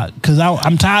G-Shock, because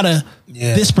I'm tired of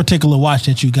this particular watch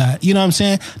that you got. You know what I'm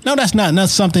saying? No, that's not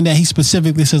something that he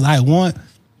specifically says I want,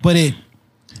 but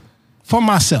for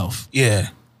myself. Yeah.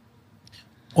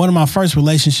 One of my first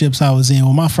relationships I was in,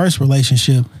 my first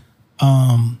relationship,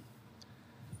 how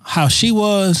she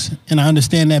was, and I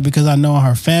understand that because I know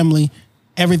her family,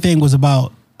 everything was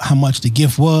about how much the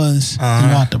gift was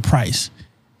and not the price.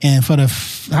 And for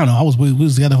we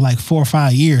was together for like 4 or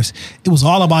 5 years. It was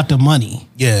all about the money.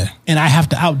 Yeah. And I have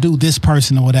to outdo this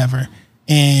person or whatever.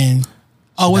 And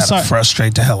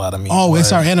frustrate the hell out of me.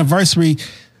 It's our anniversary.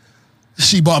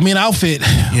 She bought me an outfit.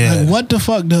 Yeah. Like, what the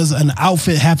fuck does an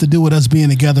outfit have to do with us being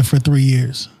together for 3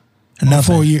 years?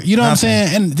 Nothing. 4 years. You know what I'm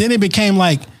saying? And then it became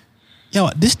like,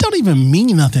 this don't even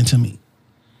mean nothing to me.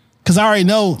 Because I already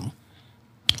know,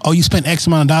 you spent X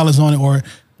amount of dollars on it, or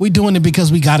we doing it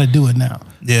because we got to do it now.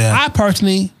 Yeah. I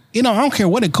personally, I don't care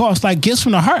what it costs. Like, gifts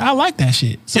from the heart, I like that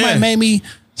shit. Somebody made me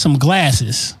some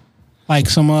glasses. Like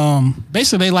some,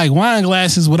 basically they like wine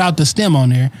glasses without the stem on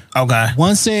there. Okay.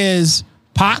 One says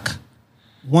Pac,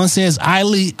 one says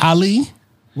Ali,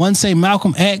 one say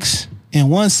Malcolm X, and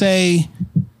one say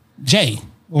J.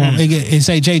 Or it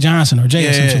say Jay Johnson or Jay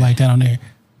or something like that on there.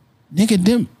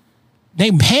 Nigga,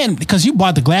 because you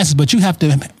bought the glasses, but you have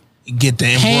to get the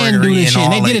hand do the shit.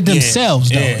 And they did it themselves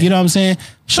though. You know what I'm saying?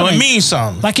 So it means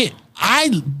something. Like you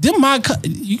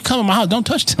come in my house, don't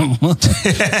touch them.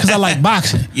 Because I like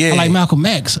boxing. I like Malcolm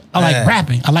X. I like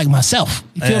rapping. I like myself.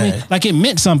 You feel me? Like, it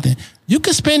meant something. You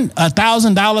could spend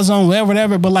 $1,000 on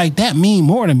whatever, but like, that mean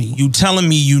more to me. You telling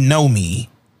me you know me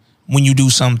when you do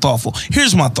something thoughtful.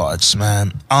 Here's my thoughts,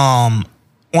 man. On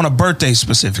a birthday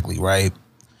specifically, right?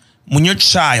 When your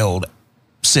child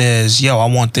says, yo, I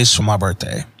want this for my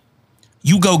birthday,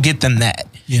 you go get them that.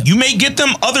 Yeah. You may get them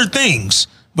other things,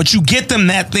 but you get them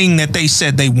that thing that they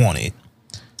said they wanted.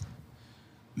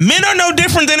 Men are no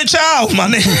different than a child, my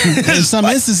nigga. In some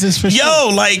instances, for sure.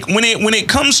 Yo, like, when it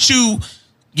comes to,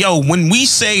 when we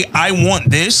say I want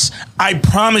this, I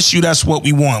promise you that's what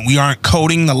we want. We aren't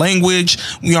coding the language.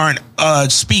 We aren't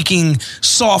speaking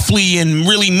softly and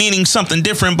really meaning something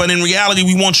different. But in reality,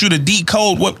 we want you to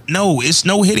decode what. No, it's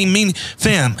no hitting meaning.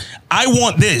 Fam, I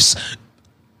want this.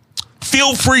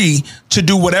 Feel free to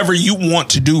do whatever you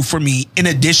want to do for me in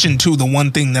addition to the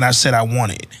one thing that I said I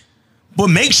wanted. But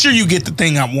make sure you get the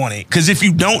thing I wanted. Because if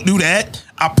you don't do that,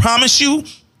 I promise you,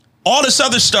 all this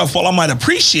other stuff, while I might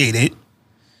appreciate it,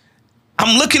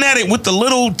 I'm looking at it with a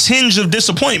little tinge of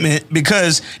disappointment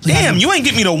because, damn, you ain't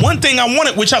get me the one thing I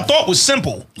wanted, which I thought was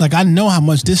simple. Like, I know how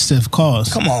much this stuff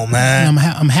costs. Come on, man. And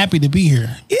I'm happy to be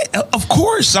here. Yeah, of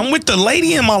course. I'm with the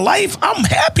lady in my life. I'm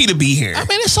happy to be here. I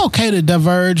mean, it's okay to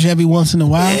diverge every once in a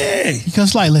while. Yeah.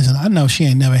 Because, like, listen, I know she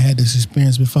ain't never had this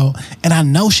experience before, and I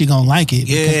know she gonna like it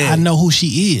because I know who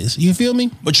she is. You feel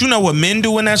me? But you know what men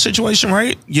do in that situation,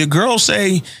 right? Your girl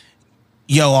say,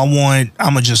 yo,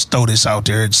 I'ma just throw this out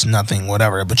there. It's nothing,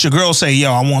 whatever. But your girl say,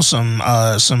 yo, I want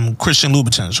some Christian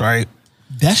Louboutins, right?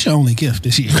 That's your only gift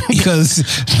this year because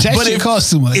that shit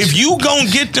costs too much. If you gonna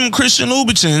get them Christian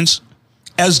Louboutins,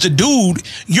 as the dude,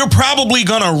 you're probably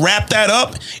gonna wrap that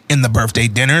up in the birthday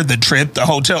dinner, the trip, the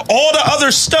hotel, all the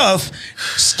other stuff.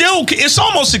 Still, it's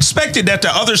almost expected that the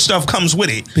other stuff comes with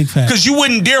it. Big fact. Because you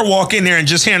wouldn't dare walk in there and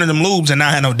just hand them lubes and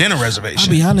not have no dinner reservation.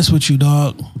 I'll be honest with you,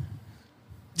 dog.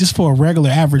 Just for a regular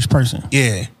average person.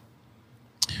 Yeah.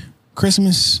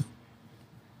 Christmas,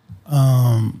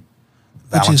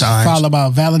 which is followed by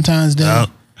Valentine's Day.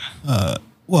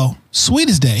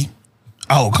 Sweetest Day.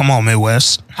 Oh, come on,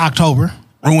 Midwest. October.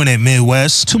 Ruin it,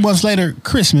 Midwest. 2 months later,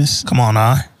 Christmas. Come on,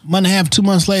 month and a half, 2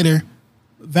 months later,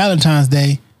 Valentine's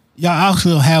Day, y'all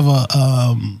also have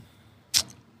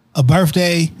a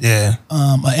birthday, an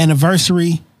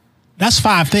anniversary. That's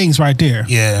 5 things right there.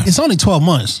 Yeah. It's only 12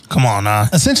 months. Come on now.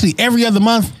 Essentially, every other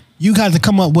month, you got to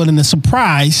come up with a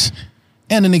surprise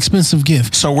and an expensive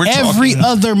gift. So we're every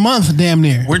other month, damn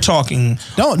near. We're talking.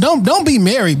 Don't be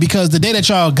married because the day that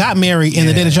y'all got married and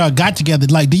the day that y'all got together,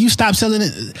 like, do you stop selling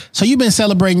it? So you've been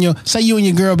celebrating say you and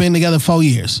your girl been together 4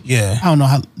 years. Yeah. I don't know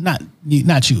how. Not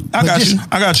you. I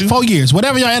got you. 4 years.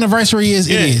 Whatever your anniversary is,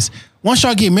 it is. Once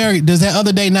y'all get married, does that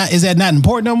other day is that not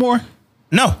important no more?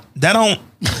 No, that don't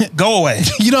go away.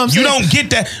 You know what I'm saying? You don't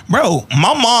get that. Bro,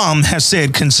 my mom has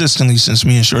said consistently since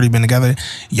me and Shorty been together,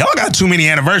 y'all got too many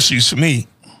anniversaries for me.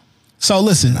 So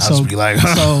listen, I'll be like,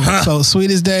 so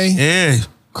Sweetest Day, yeah,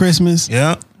 Christmas,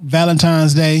 yeah,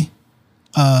 Valentine's Day,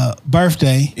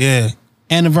 birthday, yeah,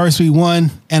 anniversary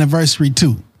 1, anniversary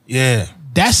 2. Yeah.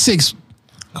 That's 6.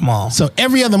 Come on. So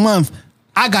every other month,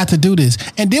 I got to do this.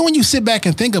 And then when you sit back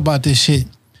and think about this shit,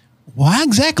 why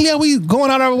exactly are we going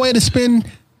out our way to spend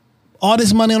all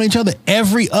this money on each other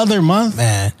every other month?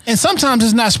 Man. And sometimes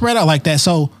it's not spread out like that.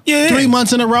 So 3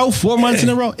 months in a row, 4 months in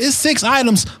a row, it's 6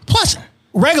 items plus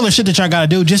regular shit that y'all got to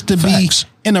do just to be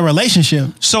in a relationship.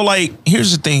 So, like,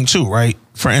 here's the thing too, right?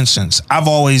 For instance, I've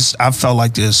felt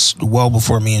like this well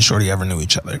before me and Shorty ever knew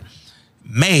each other.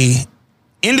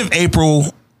 End of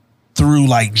April through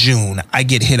like June, I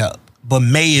get hit up. But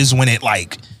May is when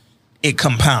it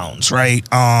compounds, right?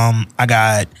 I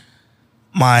got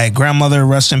my grandmother,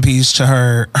 rest in peace to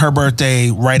her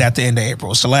birthday right at the end of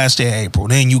April. It's the last day of April.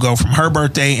 Then you go from her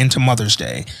birthday into Mother's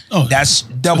Day. Oh, that's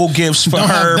double gifts for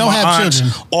her, my aunts,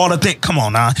 children. All the things. Come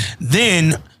on now.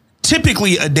 Then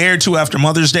typically a day or two after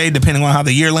Mother's Day, depending on how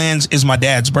the year lands, is my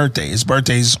dad's birthday. His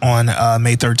birthday's on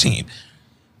May 13th.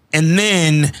 And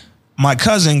then my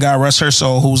cousin, God rest her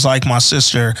soul, who's like my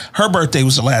sister, her birthday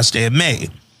was the last day of May.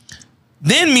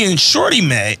 Then me and Shorty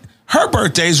met. Her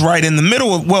birthday's right in the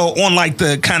middle of, on like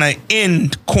the kind of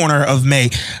end corner of May.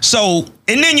 So,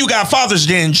 and then you got Father's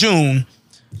Day in June.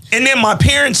 And then my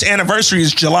parents' anniversary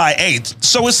is July 8th.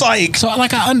 So it's like. So,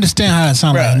 like, I understand how it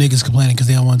sounds like niggas complaining because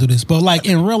they don't want to do this. But, like,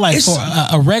 in real life, for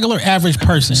a regular average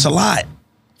person. It's a lot.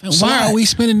 Why are we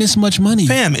spending this much money?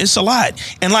 Fam, it's a lot.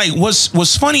 And like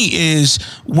what's funny is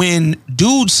when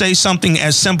dudes say something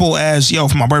as simple as, yo,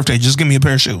 for my birthday, just give me a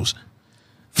pair of shoes.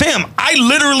 Fam, I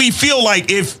literally feel like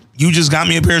if you just got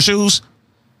me a pair of shoes,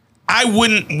 I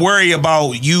wouldn't worry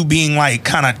about you being like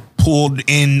kind of pulled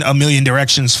in a million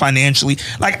directions financially.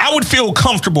 Like, I would feel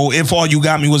comfortable if all you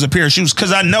got me was a pair of shoes,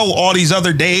 because I know all these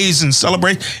other days and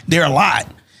celebrate, they're a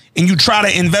lot. And you try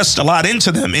to invest a lot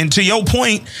into them. And to your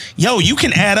point, yo, you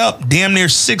can add up damn near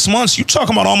 6 months. You're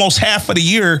talking about almost half of the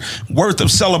year worth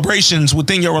of celebrations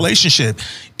within your relationship.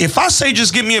 If I say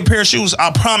just give me a pair of shoes,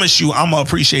 I promise you I'm going to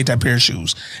appreciate that pair of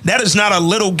shoes. That is not a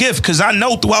little gift, because I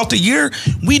know throughout the year,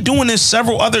 we doing this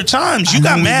several other times. You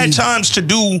got mad times to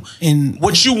do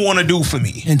what you want to do for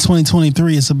me. In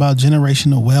 2023, it's about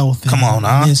generational wealth. Come on,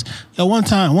 huh? Yo, one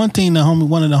thing one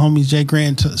of the homies, Jay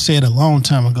Grant, said a long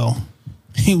time ago,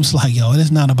 he was like, yo, it's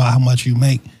not about how much you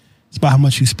make. It's about how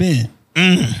much you spend.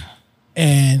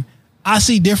 And I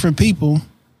see different people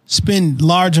spend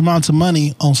large amounts of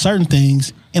money on certain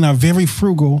things and are very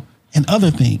frugal in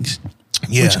other things,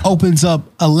 which opens up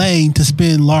a lane to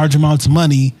spend large amounts of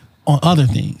money on other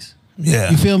things.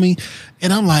 Yeah. You feel me?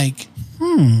 And I'm like,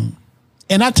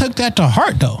 And I took that to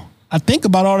heart, though. I think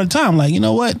about it all the time. Like, you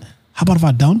know what? How about if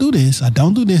I don't do this? I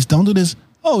don't do this, don't do this.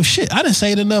 Oh, shit, I done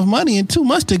saved enough money in 2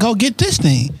 months to go get this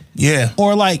thing. Yeah.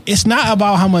 Or like, it's not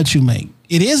about how much you make.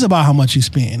 It is about how much you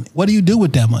spend. What do you do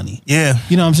with that money? Yeah.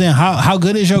 You know what I'm saying? How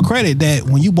good is your credit that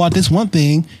when you bought this one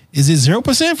thing, is it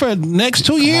 0% for the next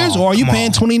 2 years? Or are you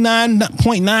paying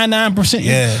 29.99%?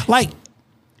 Yeah. Like,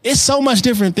 it's so much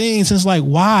different things. It's like,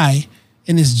 why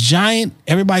in this giant,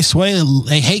 everybody swear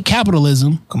they hate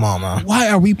capitalism. Come on, man. Why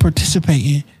are we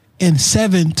participating in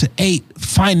 7 to 8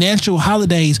 financial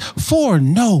holidays for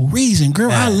no reason? Girl,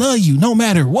 I love you no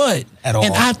matter what. At all.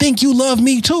 And I think you love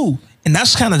me too. And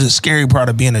that's kind of the scary part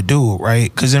of being a dude,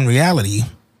 right? Because in reality,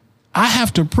 I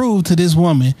have to prove to this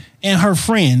woman and her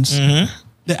friends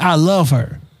that I love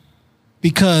her.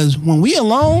 Because when we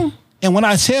alone, and when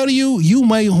I tell you, you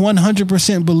may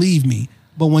 100% believe me.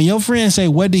 But when your friends say,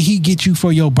 what did he get you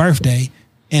for your birthday?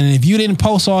 And if you didn't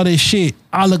post all this shit,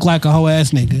 I look like a whole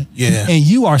ass nigga. Yeah. And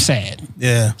you are sad.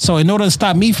 Yeah. So in order to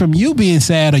stop me from you being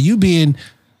sad or you being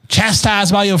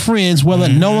chastised by your friends, whether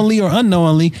knowingly or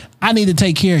unknowingly, I need to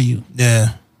take care of you.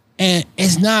 Yeah. And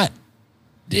it's not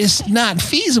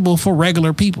feasible for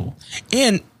regular people.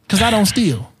 And because I don't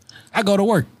steal. I go to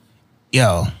work.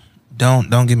 Yo,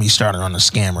 don't get me started on the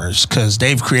scammers, because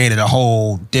they've created a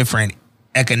whole different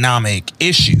economic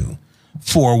issue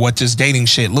for what this dating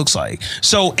shit looks like.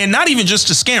 So, and not even just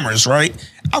the scammers, right?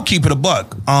 I'll keep it a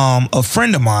buck. A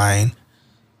friend of mine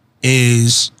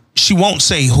she won't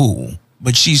say who,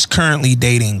 but she's currently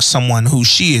dating someone who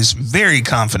she is very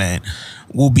confident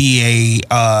will be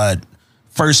a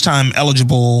first-time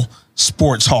eligible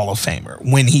sports Hall of Famer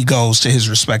when he goes to his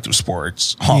respective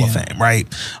sports Hall of Fame, right?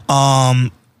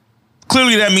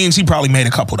 Clearly that means he probably made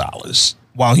a couple dollars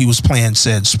while he was playing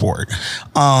said sport.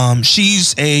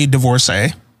 She's a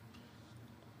divorcee,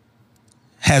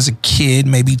 has a kid,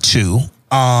 maybe 2,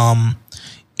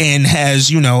 and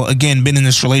has, again, been in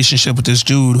this relationship with this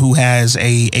dude who has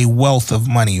a wealth of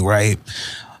money, right?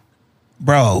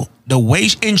 Bro, the way,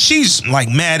 and she's like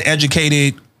mad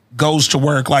educated, goes to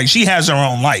work, like she has her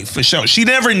own life for sure. She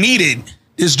never needed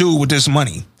this dude with this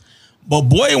money. But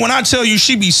boy, when I tell you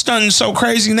she be stunning so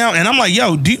crazy now, and I'm like,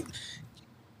 yo,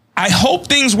 I hope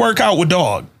things work out with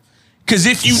dog. Because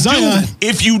if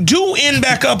you do end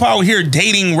back up out here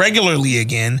dating regularly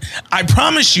again, I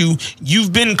promise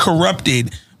you've been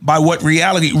corrupted by what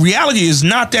reality is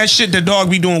not that shit that dog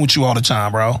be doing with you all the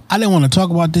time, bro. I didn't want to talk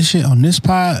about this shit on this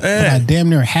pod, but I damn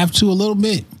near have to a little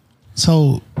bit.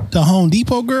 So the Home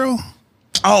Depot girl.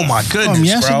 Oh my goodness, from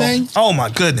yesterday, bro. Oh my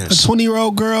goodness. A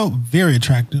 20-year-old girl, very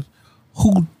attractive,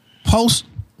 who posts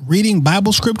reading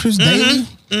Bible scriptures daily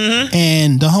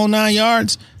and the whole 9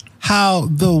 yards. How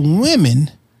the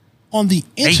women on the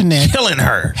internet killing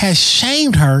her has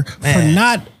shamed her for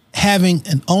not having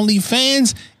an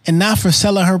OnlyFans and not for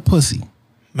selling her pussy.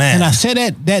 Man. And I said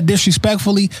that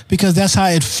disrespectfully because that's how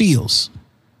it feels.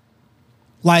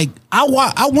 Like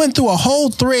I went through a whole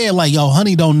thread like, yo,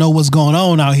 honey don't know what's going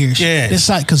on out here. Yeah. It's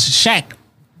like, because Shaq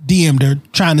DM'd her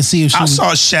trying to see if she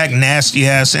saw Shaq nasty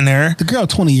ass in there. The girl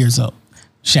 20 years old.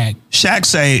 Shaq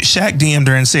DM'd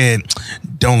her and said,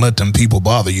 don't let them people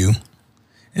bother you.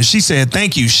 And she said,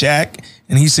 thank you, Shaq.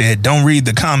 And he said, don't read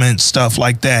the comments, stuff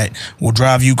like that will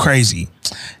drive you crazy.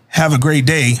 Have a great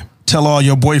day. Tell all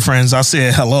your boyfriends I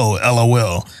said hello,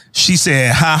 LOL. She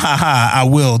said, ha, ha, ha, I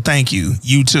will, thank you.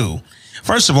 You too.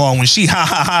 First of all, when she ha,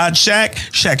 ha, ha,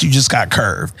 Shaq, you just got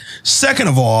curved. Second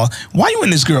of all, why you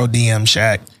in this girl DM,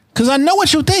 Shaq? Because I know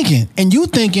what you're thinking. And you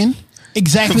thinking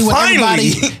exactly what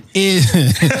everybody is.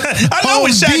 I know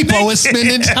what Shaq Depot is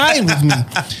spending time with me.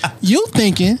 You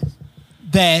thinking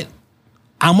that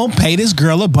I'm going to pay this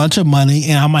girl a bunch of money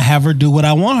and I'm going to have her do what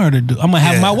I want her to do. I'm going to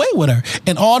have my way with her.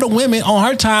 And all the women on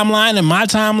her timeline and my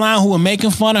timeline who are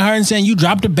making fun of her and saying, you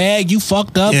dropped the bag, you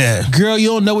fucked up. Yeah. Girl, you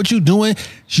don't know what you're doing.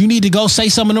 You need to go say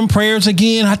some of them prayers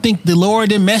again. I think the Lord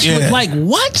didn't mess with. Like,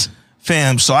 what?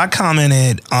 Fam, so I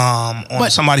commented on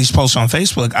somebody's post on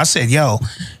Facebook. I said, yo,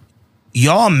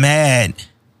 y'all mad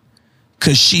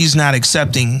because she's not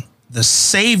accepting the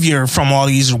savior from all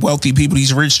these wealthy people,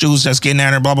 these rich dudes that's getting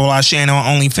at her, blah, blah, blah. She ain't on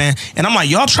OnlyFans. And I'm like,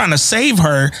 y'all trying to save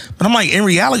her. But I'm like, in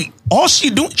reality, all she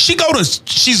do,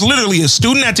 she's literally a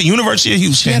student at the University of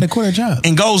Houston. She had to quit her job.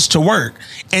 And goes to work.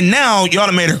 And now y'all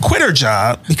have made her quit her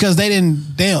job. Because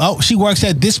she works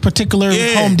at this particular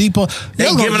Home Depot.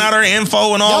 They're giving out her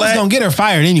info and all that. Y'all going to get her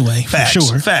fired anyway, facts, for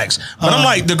sure. Facts. But I'm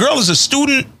like, the girl is a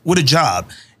student with a job.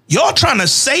 Y'all trying to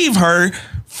save her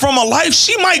from a life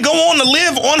she might go on to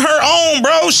live on her own,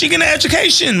 bro. She get an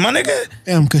education, my nigga.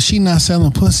 Damn, because she not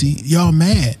selling pussy. Y'all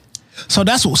mad. So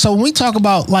when we talk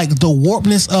about like the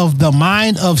warpness of the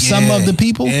mind of some of the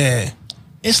people,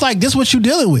 it's like this what you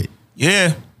dealing with.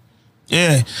 Yeah.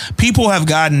 People have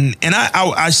gotten, and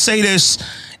I say this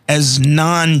as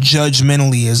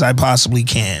non-judgmentally as I possibly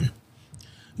can.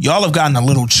 Y'all have gotten a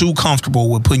little too comfortable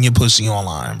with putting your pussy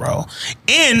online, bro.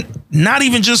 And not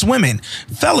even just women.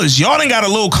 Fellas, y'all done got a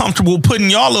little comfortable putting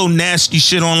y'all little nasty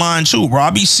shit online too, bro. I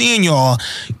be seeing y'all.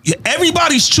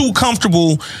 Everybody's too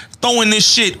comfortable throwing this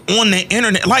shit on the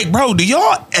internet. Like, bro, do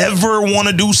y'all ever want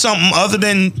to do something other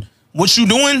than what you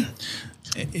doing?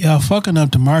 Y'all fucking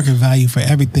up the market value for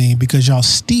everything because y'all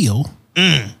steal.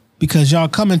 Because y'all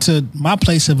come into my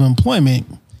place of employment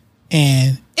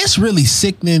and it's really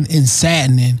sickening and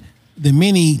saddening the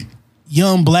many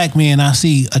young black men I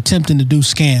see attempting to do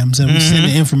scams and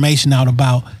sending information out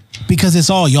about, because it's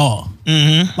all y'all.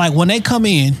 Like when they come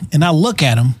in and I look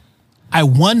at them, I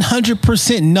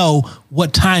 100% know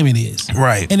what time it is.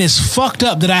 Right. And it's fucked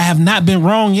up that I have not been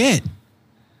wrong yet.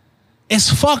 It's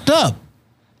fucked up.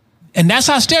 And that's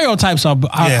how stereotypes are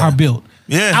built.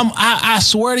 Yeah. I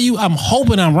swear to you, I'm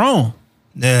hoping I'm wrong.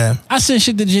 Yeah. I send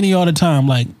shit to Jenny all the time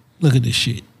like, look at this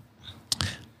shit.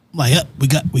 Like, yep, we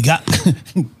got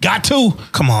got to.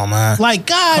 Come on, man. Like,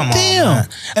 goddamn.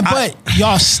 But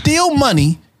y'all steal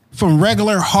money from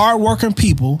regular hardworking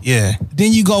people. Yeah.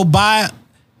 Then you go buy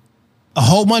a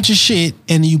whole bunch of shit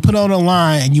and you put it on the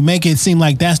line and you make it seem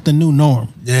like that's the new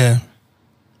norm. Yeah.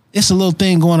 It's a little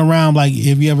thing going around like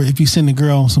if you send a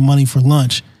girl some money for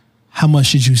lunch, how much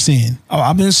should you send? Oh,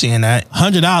 I've been seeing that.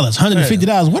 $100,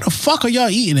 $150. Where the fuck are y'all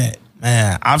eating at?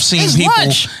 Man, I've seen It's people.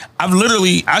 lunch.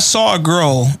 I saw a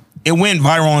girl. It went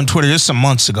viral on Twitter just some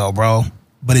months ago, bro.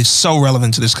 But it's so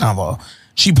relevant to this convo.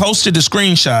 She posted the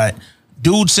screenshot.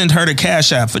 Dude sent her the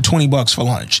Cash App for $20 for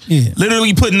lunch. Yeah.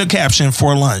 Literally putting the caption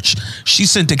for lunch. She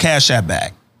sent the Cash App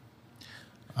back.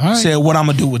 All right. Said, what I'm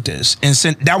going to do with this? And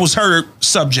sent, that was her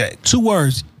subject. 2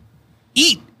 words.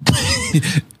 Eat.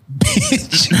 Bitch.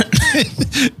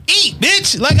 Eat,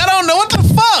 bitch. Like, I don't know what the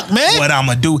fuck, man. What I'm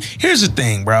going to do. Here's the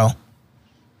thing, bro.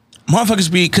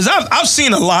 Motherfuckers be, because I've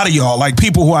seen a lot of y'all, like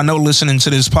people who I know listening to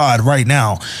this pod right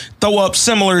now, throw up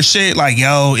similar shit like,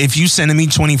 yo, if you sending me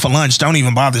 20 for lunch, don't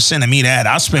even bother sending me that.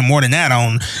 I'll spend more than that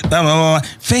on blah, blah, blah.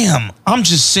 Fam, I'm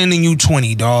just sending you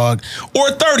 20, dog,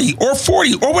 or 30 or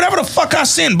 40 or whatever the fuck I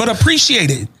send, but appreciate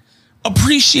it.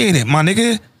 Appreciate it, my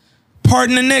nigga.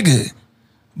 Pardon the nigga,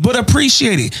 but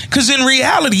appreciate it. Because in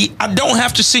reality, I don't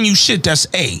have to send you shit that's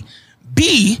A.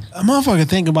 B, a motherfucker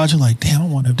think about you like, damn, I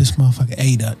wonder if this motherfucker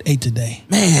ate today.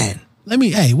 Man.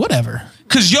 Whatever.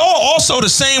 Because y'all also the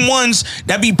same ones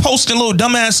that be posting little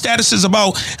dumbass statuses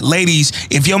about, ladies,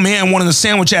 if your man wanted a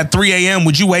sandwich at 3 a.m.,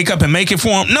 would you wake up and make it for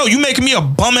him? No, you making me a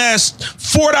bum-ass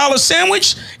 $4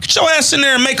 sandwich? Get your ass in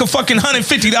there and make a fucking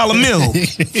 $150 meal.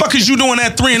 Fuck is you doing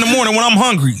at 3 in the morning when I'm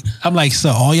hungry? I'm like,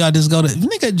 so all y'all just go to,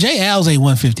 nigga, J. Al's ain't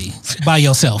 150 by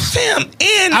yourself. Fam,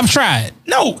 and I've tried.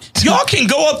 No, y'all can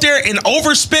go up there and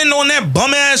overspend on that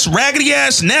bum-ass,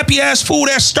 raggedy-ass, nappy-ass food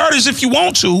as starters if you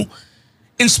want to.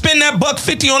 And spend that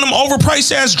 $150 on them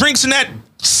overpriced ass drinks and that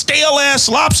stale ass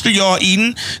lobster y'all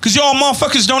eating, because y'all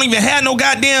motherfuckers don't even have no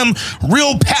goddamn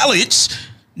real palates.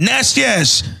 Nasty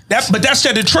ass. But that's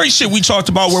that Detroit shit we talked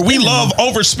about where we love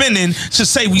overspending to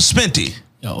say we spent it.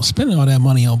 Yo, spending all that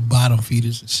money on bottom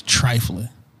feeders is trifling.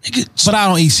 But I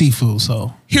don't eat seafood,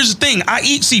 so. Here's the thing. I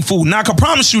eat seafood, and I can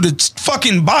promise you the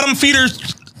fucking bottom feeder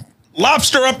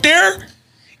lobster up there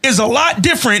is a lot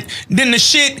different than the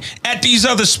shit at these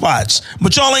other spots.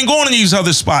 But y'all ain't going to these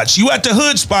other spots. You at the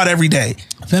hood spot every day.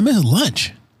 Fam, it's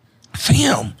lunch.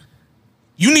 Fam,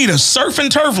 you need a surf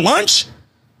and turf lunch?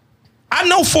 I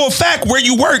know for a fact where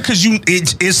you work because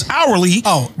it's hourly.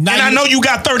 Oh, and I know you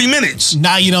got 30 minutes.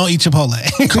 Now you don't eat Chipotle.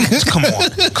 Come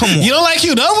on. You don't like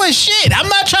you know what shit. I'm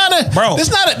not trying to, bro.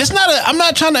 I'm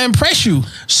not trying to impress you.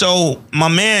 So my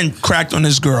man cracked on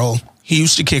this girl he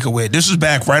used to kick it with. This was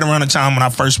back right around the time when I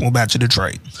first moved back to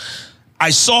Detroit.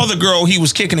 I saw the girl he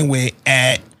was kicking it with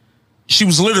she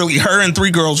was literally, her and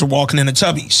 3 girls were walking in the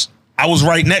Tubbies. I was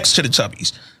right next to the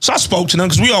Tubbies. So I spoke to them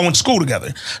because we all went to school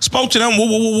together. Spoke to them,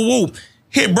 woo.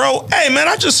 Hey, bro, hey, man,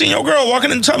 I just seen your girl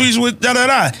walking in the Tubbies with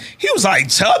da-da-da. He was like,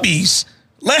 Tubbies?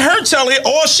 Let her tell it.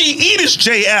 All she eat is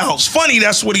J. Al's. Funny,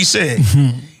 that's what he said.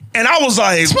 And I was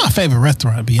like, it's my favorite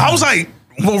restaurant, be honest. I was like,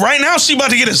 well, right now she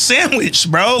about to get a sandwich,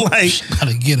 bro. Like,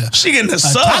 she getting a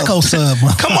sub. Taco sub.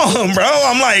 Come on, bro.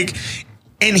 I'm like,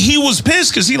 and he was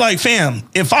pissed because he like, fam,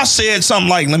 if I said something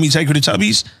like, let me take her to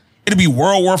Tubbies, it'd be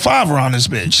World War V around this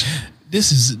bitch.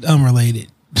 This is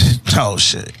unrelated. Oh,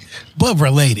 shit. But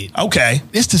related. Okay.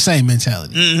 It's the same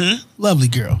mentality. Mm-hmm. Lovely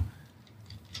girl.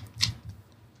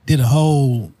 Did a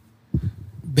whole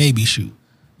baby shoot.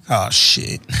 Oh,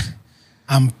 shit.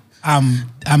 I'm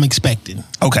expecting.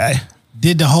 Okay.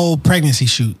 Did the whole pregnancy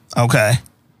shoot. Okay.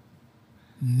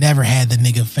 Never had the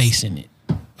nigga face in it.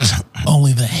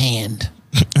 Only the hand.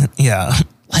 Yeah.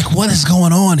 Like, what is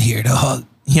going on here, dog?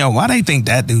 Yo, why they think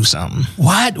that do something?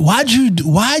 Why'd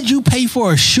you pay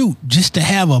for a shoot just to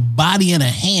have a body and a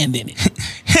hand in it?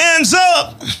 Hands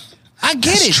up. I get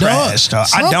That's it, trash, dog.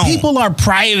 Some I don't. people are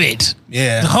private.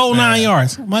 Yeah. The whole 9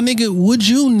 yards. My nigga, would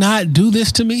you not do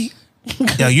this to me?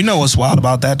 Yo, you know what's wild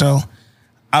about that though?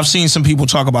 I've seen some people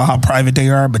talk about how private they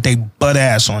are, but they butt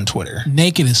ass on Twitter.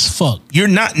 Naked as fuck. You're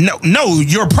not. No,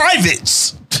 you're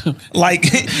privates. Like,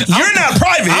 you're not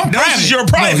private. This is your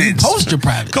privates. No, you post your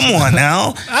privates. Come on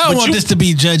now. I don't want this to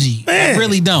be judgy. Man, I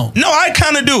really don't. No, I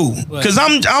kind of do. Because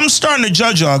I'm starting to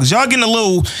judge y'all. Because y'all getting a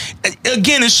little,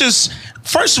 again, it's just,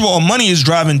 first of all, money is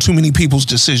driving too many people's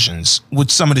decisions with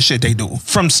some of the shit they do.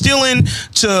 From stealing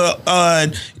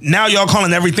to now y'all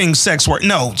calling everything sex work.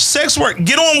 No, sex work,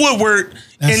 get on Woodward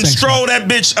and stroll that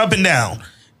bitch up and down.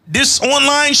 This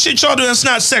online shit y'all do, that's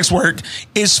not sex work.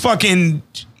 It's fucking,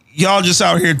 y'all just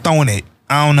out here throwing it.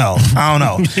 I don't know.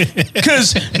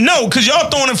 Cause y'all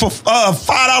throwing it for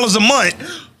 $5 a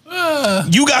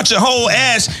month. You got your whole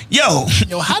ass. Yo,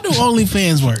 how do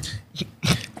OnlyFans work?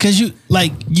 Cause you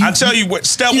I tell you what,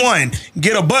 step one,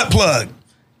 get a butt plug.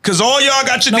 Cause all y'all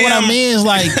got your what I mean is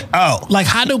like, like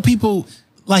how do people,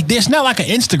 like there's not like an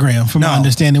Instagram from my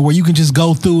understanding where you can just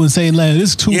go through and say, like, this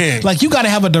is too, like you got to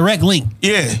have a direct link.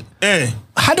 Yeah.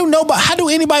 How do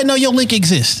anybody know your link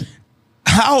exists?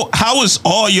 How is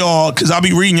all y'all, cause I'll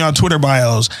be reading y'all Twitter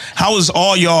bios, how is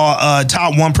all y'all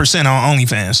top 1% on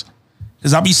OnlyFans?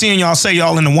 Cause I'll be seeing y'all say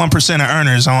y'all in the 1% of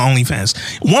earners on OnlyFans.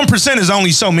 1% is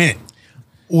only so many.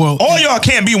 Well, all y'all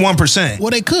can't be 1%. Well,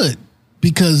 they could,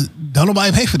 because don't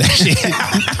nobody pay for that shit.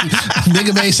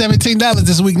 Nigga made $17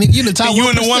 this week. Nigga, you the top 1%. You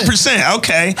in the 1%.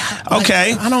 Okay.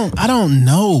 I don't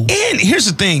know. And here's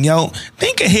the thing, yo.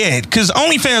 Think ahead, because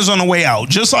OnlyFans on the way out,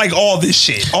 just like all this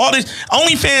shit. All this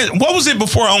OnlyFans. What was it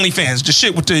before OnlyFans? The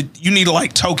shit with you need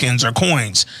like tokens or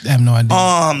coins. I have no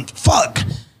idea. Fuck.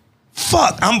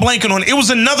 I'm blanking on it. It was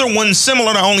another one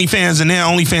similar to OnlyFans, and then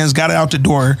OnlyFans got it out the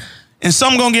door. And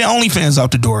some gonna get OnlyFans out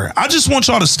the door. I just want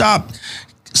y'all to stop.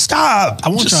 I want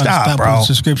y'all to stop bro. Putting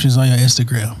subscriptions on your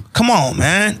Instagram. Come on,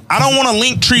 man. I don't want a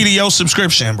link tree to your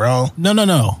subscription, bro. No.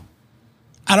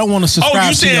 I don't want to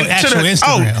subscribe to your actual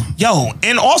Instagram.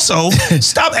 And also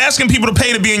stop asking people to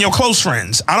pay to be in your close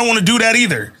friends. I don't want to do that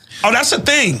either. Oh, that's a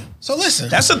thing. So listen,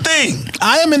 that's a thing.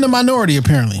 I am in the minority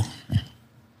apparently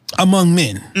among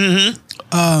men.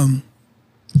 Mm-hmm.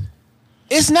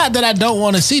 It's not that I don't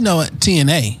want to see no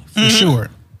TNA for sure,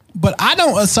 but I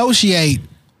don't associate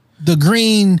the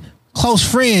green close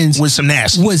friends with some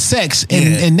nasty, with sex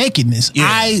and nakedness.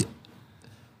 Yeah.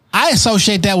 I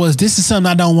associate that with this is something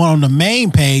I don't want on the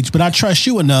main page, but I trust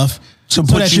you enough so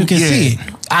that you can see it.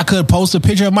 I could post a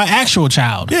picture of my actual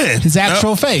child, his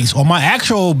actual face, or my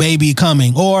actual baby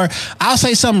coming, or I'll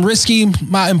say something risky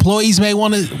my employees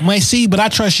may see, but I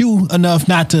trust you enough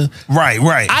not to.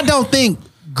 Right. I don't think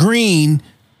green.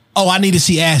 Oh, I need to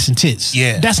see ass and tits.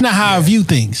 Yeah, that's not how I view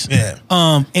things. Yeah.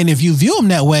 And if you view them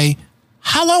that way,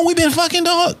 how long we been fucking,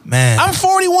 dog? Man, I'm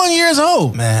 41 years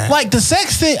old. Man, like the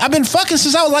sex thing, I've been fucking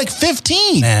since I was like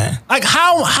 15. Man, like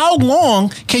how long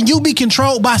can you be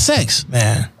controlled by sex?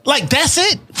 Man, like that's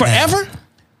it forever. Man.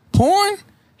 Porn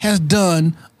has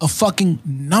done a fucking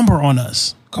number on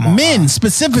us. Come on, men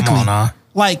specifically. Come on,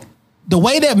 like the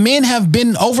way that men have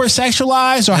been over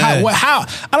sexualized, or how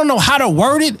I don't know how to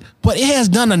word it, but it has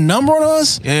done a number on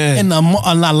us. Yeah, and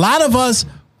a lot of us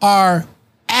are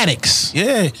addicts.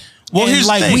 Yeah. Well, and here's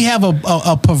like the thing. We have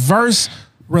a perverse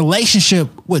relationship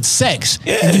with sex.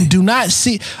 Yeah. And you do not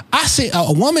see. I said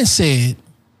a woman said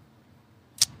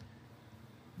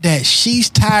that she's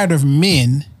tired of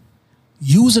men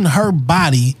using her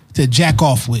body to jack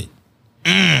off with,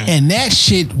 and that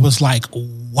shit was like,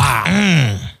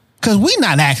 wow. Because we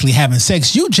not actually having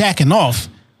sex. You jacking off,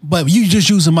 but you just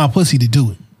using my pussy to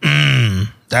do it.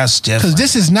 That's different. Because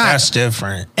this is not. That's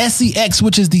different. SEX,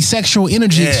 which is the sexual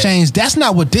energy exchange. That's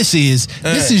not what this is.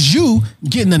 This is you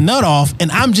getting the nut off, and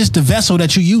I'm just the vessel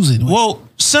that you use it with. Well,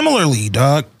 similarly,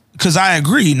 dog, because I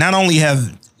agree. Not only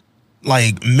have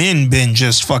like men been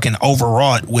just fucking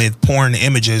overwrought with porn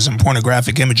images and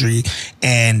pornographic imagery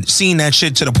and seeing that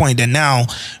shit to the point that now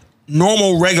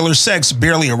normal regular sex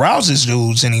barely arouses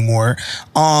dudes anymore.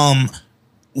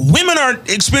 Women are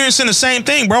experiencing the same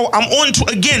thing, bro. I'm on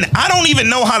again. I don't even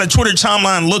know how the Twitter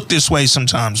timeline look this way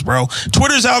sometimes, bro.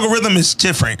 Twitter's algorithm is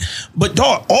different, but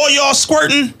dog, all y'all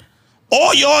squirting,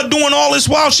 all y'all doing all this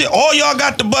wild shit, all y'all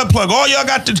got the butt plug, all y'all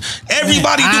got the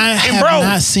everybody. I have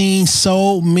not seen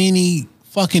so many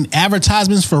fucking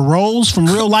advertisements for roles from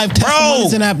real life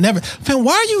testimonies, and I've never. Man,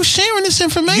 why are you sharing this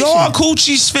information? Y'all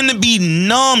coochie's finna be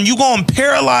numb. You gonna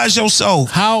paralyze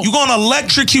yourself. How you gonna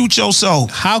electrocute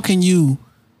yourself? How can you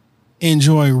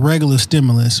enjoy regular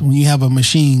stimulus when you have a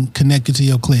machine connected to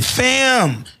your clit?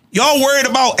 Fam, y'all worried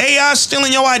about AI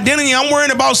stealing your identity. I'm worried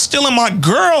about stealing my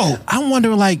girl. I'm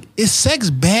wondering, like, is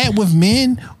sex bad with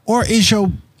men, or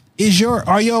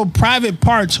are your private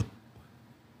parts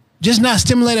just not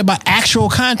stimulated by actual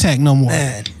contact no more?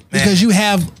 Man. Because you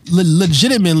have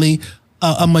legitimately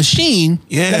a machine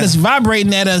that is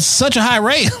vibrating at such a high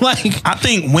rate. Like, I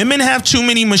think women have too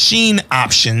many machine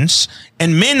options,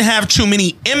 and men have too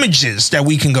many images that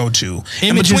we can go to.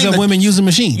 Images of women using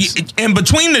machines. And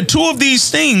between the two of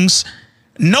these things,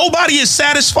 nobody is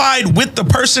satisfied with the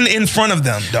person in front of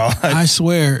them, dog. I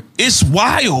swear. It's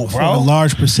wild, bro. For a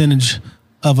large percentage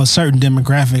of a certain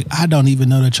demographic, I don't even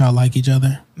know that y'all like each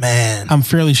other. Man. I'm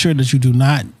fairly sure that you do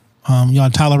not.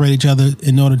 Y'all tolerate each other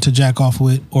in order to jack off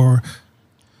with or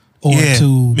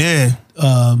to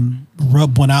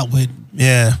rub one out with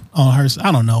on her.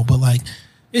 I don't know, but like,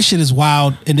 this shit is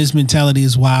wild, and this mentality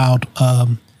is wild.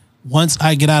 Once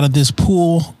I get out of this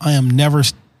pool, I am never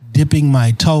dipping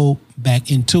my toe back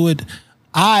into it.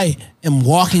 I am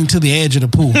walking to the edge of the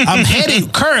pool. I'm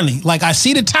headed currently, like I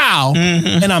see the towel,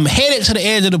 and I'm headed to the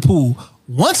edge of the pool.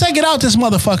 Once I get out this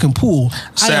motherfucking pool,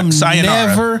 I am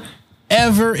never,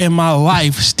 ever in my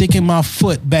life sticking my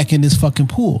foot back in this fucking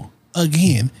pool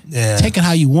again. Yeah. Take it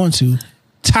how you want to.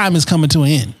 Time is coming to an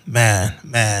end.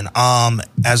 Man.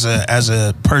 As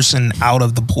a person out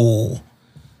of the pool,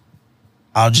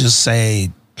 I'll just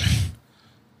say,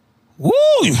 woo!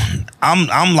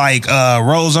 I'm like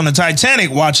Rose on the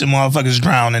Titanic watching motherfuckers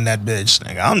drown in that bitch.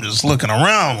 Nigga, I'm just looking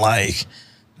around like,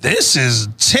 this is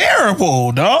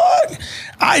terrible, dog.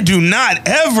 I do not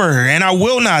ever, and I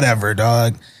will not ever,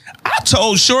 dog. I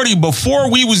told Shorty before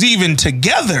we was even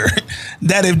together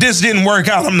that if this didn't work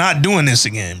out, I'm not doing this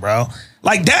again, bro.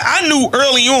 Like that, I knew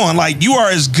early on, like, you are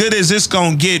as good as it's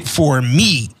gonna get for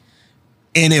me.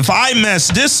 And if I mess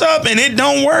this up and it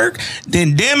don't work,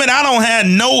 then damn it,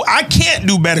 I can't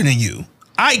do better than you.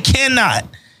 I cannot.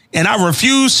 And I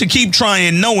refuse to keep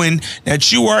trying knowing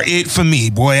that you are it for me,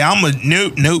 boy.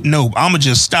 Nope. I'ma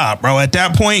just stop, bro. At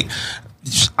that point,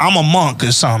 I'm a monk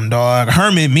or something, dog.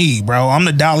 Hermit me, bro. I'm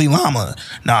the Dalai Lama.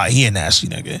 Nah, he a nasty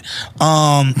nigga.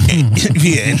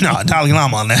 Dalai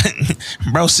Lama on that.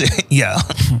 Bro said, yeah.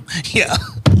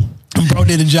 Bro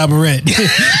did a job of red.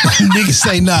 Niggas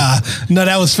say, nah, no,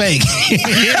 that was fake.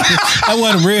 That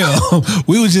wasn't real.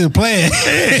 We was just playing.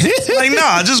 Like,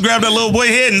 nah, I just grabbed that little boy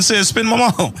head and said, spin my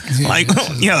mom. Like,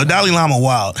 yo, Dalai Lama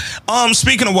wild.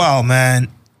 Speaking of wild, man,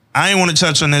 I ain't want to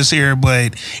touch on this here,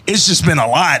 but it's just been a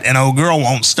lot, and old girl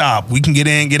won't stop. We can get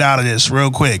in, get out of this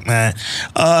real quick, man.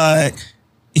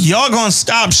 Y'all gonna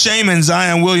stop shaming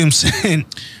Zion Williamson.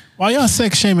 Why y'all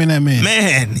sex shaming that man?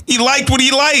 Man, he liked what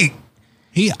he liked.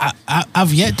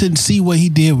 I've yet to see what he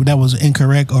did that was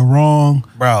incorrect or wrong.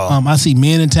 Bro. I see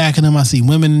men attacking him. I see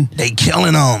women. They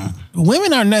killing him.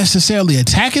 Women aren't necessarily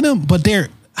attacking him, but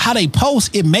how they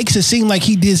post, it makes it seem like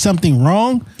he did something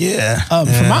wrong. Yeah.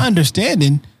 From my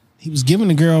understanding, he was giving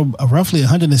the girl roughly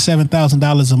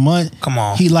 $107,000 a month. Come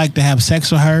on. He liked to have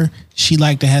sex with her. She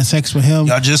liked to have sex with him.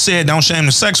 Y'all just said don't shame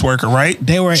the sex worker, right?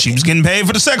 She was getting paid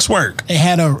for the sex work. They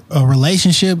had a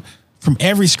relationship. From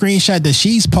every screenshot that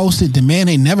she's posted, the man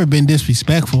ain't never been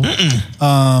disrespectful.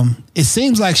 It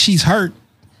seems like she's hurt.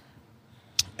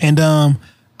 And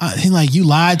he like, you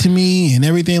lied to me and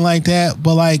everything like that.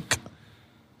 But like,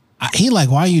 he like,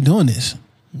 why are you doing this?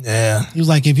 Yeah. He was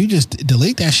like, if you just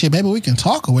delete that shit, maybe we can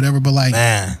talk or whatever. But like,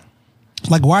 man,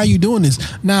 like, why are you doing this?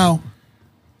 Now,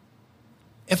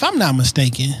 if I'm not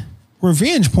mistaken,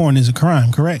 revenge porn is a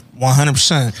crime, correct?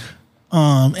 100%.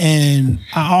 And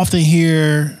I often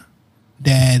hear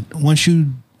that once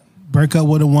you break up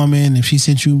with a woman, if she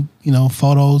sent you,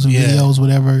 photos and videos,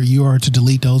 whatever, you are to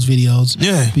delete those videos.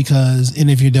 Yeah. And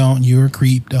if you don't, you're a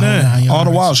creep. The whole 9 yards. All the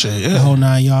wild shit. Yeah. The whole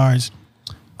 9 yards.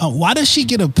 Why does she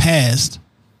get a pass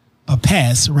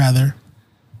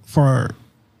for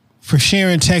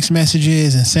sharing text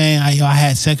messages and saying, I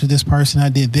had sex with this person, I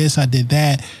did this, I did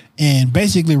that, and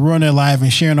basically ruin their life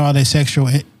and sharing all their sexual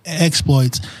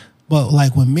exploits? But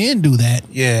like when men do that,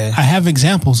 I have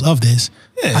examples of this.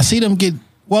 Yeah. I see them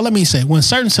let me say, when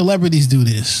certain celebrities do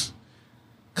this,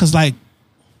 because like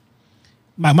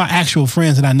my actual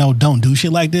friends that I know don't do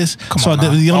shit like this.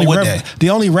 The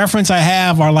only reference I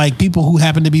have are like people who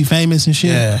happen to be famous and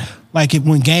shit. Yeah. Like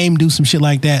when Game do some shit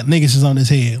like that, niggas is on his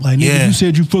head. Like, nigga, you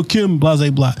said you fuck him, blah,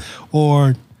 blah, blah.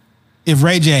 Or if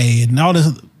Ray J and all this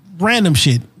random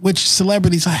shit, which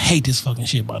celebrities, I hate this fucking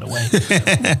shit, by the way.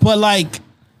 But like,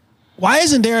 why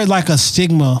isn't there like a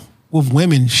stigma with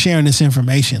women sharing this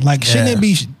information? Like, shouldn't it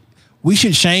be, we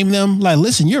should shame them? Like,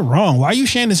 listen, you're wrong. Why are you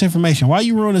sharing this information? Why are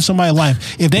you ruining somebody's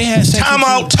life? If they had sex time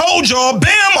out, told y'all,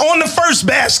 bam, on the first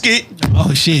basket.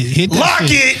 Oh shit, hit that Lock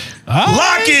shit. it.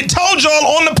 Lock it. Told y'all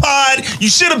on the pod, you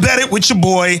should have bet it with your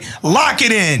boy. Lock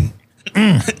it in.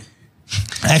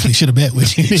 I actually should have bet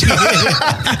with you.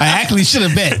 I actually should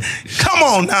have bet. Come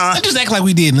on now. Just act like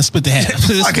we did and let's split the half.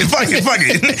 Fuck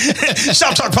it.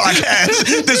 Shop Talk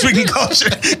Podcast. This Week in Culture.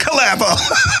 Collabo.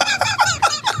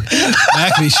 I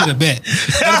actually should have bet.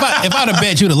 If I'd have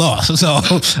bet, you'd have lost. So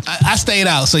I stayed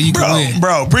out so you can win.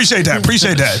 Bro, appreciate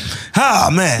that. Ah,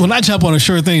 man. When I jump on a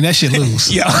sure thing, that shit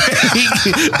lose. Yeah.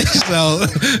 So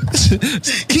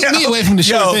keep me away from the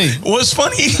sure thing. What's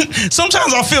funny,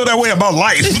 sometimes I feel that way about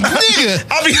life. Nigga.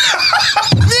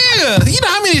 Nigga. You know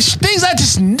how many things I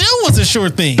just knew was a sure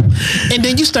thing. And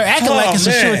then you start acting like it's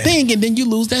a sure thing, and then you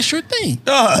lose that sure thing.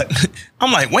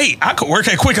 I'm like, wait, I could work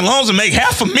at Quicken Loans and make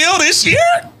 $500,000 this year?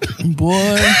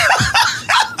 Boy.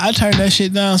 I turned that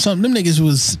shit down. Them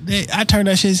niggas I turned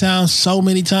that shit down so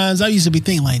many times. I used to be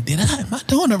thinking like, am I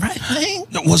doing the right thing?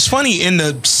 What's funny, in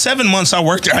the 7 months I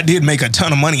worked there, I did make a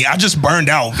ton of money. I just burned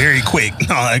out very quick.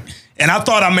 And I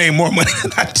thought I made more money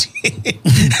than I did.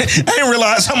 I didn't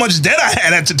realize how much debt I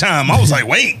had at the time. I was like,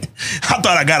 wait, I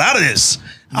thought I got out of this.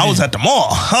 Man. I was at the mall.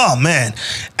 Oh, man.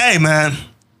 Hey, man.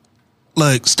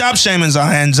 Look, stop shaming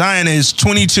Zion. Zion is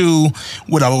 22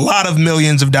 with a lot of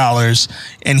millions of dollars,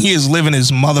 and he is living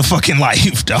his motherfucking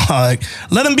life, dog.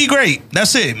 Let him be great.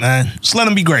 That's it, man. Just let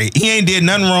him be great. He ain't did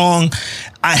nothing wrong.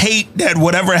 I hate that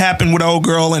whatever happened with the old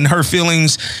girl and her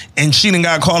feelings, and she done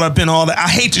got caught up in all that. I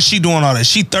hate that she doing all that.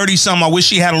 She 30-something. I wish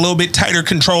she had a little bit tighter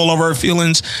control over her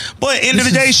feelings. But end of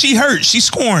the day, she hurt. She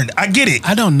scorned. I get it.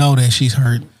 I don't know that she's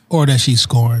hurt or that she's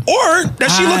scorned. Or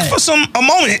that she looked for a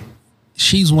moment.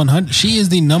 She's 100. She is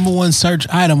the #1 search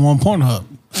item on Pornhub.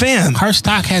 Fam. Her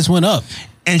stock has went up.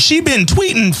 And she been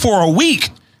tweeting for a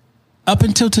week. Up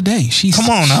until today. She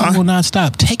will not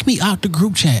stop. Take me out the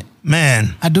group chat.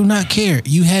 Man. I do not care.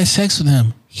 You had sex with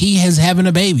him. He has having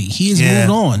a baby. He has moved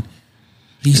on.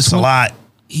 It's a lot.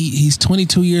 He's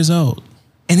 22 years old.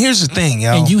 And here's the thing,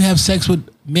 yo. And you have sex with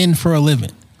men for a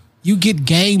living. You get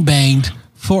gang banged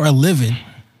for a living.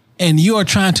 And you are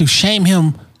trying to shame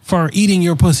him for eating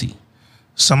your pussy.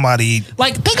 Somebody.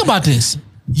 Like, think about this.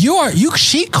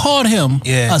 She called him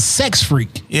a sex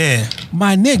freak. Yeah.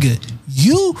 My nigga,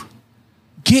 you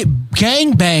get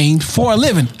gang banged for a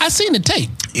living. I seen the tape.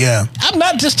 Yeah. I'm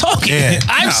not just talking. Yeah.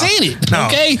 I've seen it. No.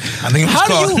 Okay. I think it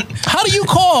was how do you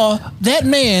call that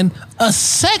man a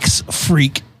sex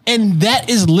freak, and that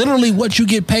is literally what you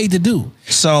get paid to do?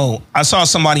 So I saw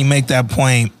somebody make that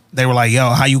point. They were like, yo,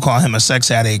 how you call him a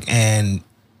sex addict and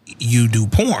you do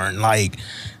porn? Like,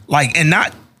 and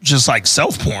not just like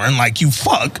self porn, like you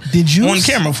fuck on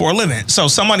camera for a living. So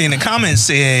somebody in the comments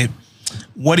said,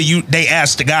 they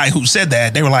asked the guy who said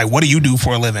that, they were like, what do you do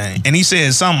for a living? And he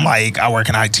said something like, I work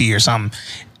in IT or something.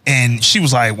 And she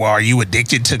was like, well, are you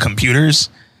addicted to computers?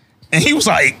 And he was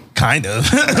like, kind of.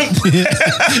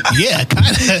 Yeah,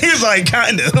 kind of. He was like,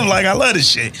 kind of. Like, I love this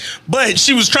shit. But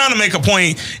she was trying to make a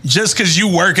point, just because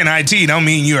you work in IT don't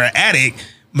mean you're an addict.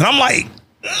 But I'm like,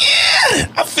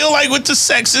 yeah, I feel like with the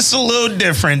sex, it's a little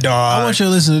different, dog. I want you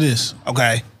to listen to this.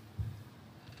 Okay.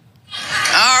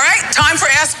 All right, time for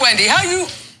Ask Wendy. How you?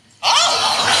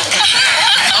 Oh.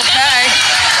 Okay.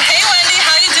 Hey, Wendy,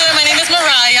 how you doing? My name is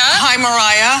Mariah. Hi,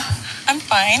 Mariah. I'm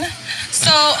fine. So,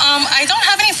 I don't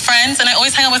have any friends, and I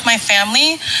always hang out with my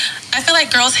family. I feel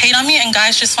like girls hate on me, and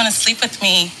guys just want to sleep with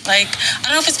me. Like, I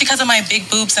don't know if it's because of my big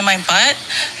boobs and my butt,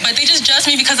 but they just judge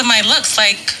me because of my looks.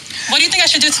 Like, what do you think I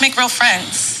should do to make real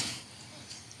friends?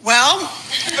 Well,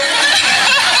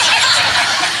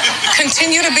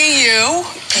 continue to be you.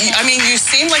 I mean, you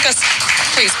seem like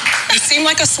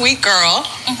a sweet girl,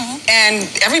 and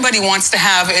everybody wants to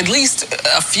have at least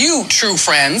a few true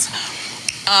friends.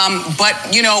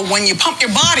 But, you know, when you pump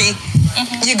your body,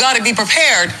 you got to be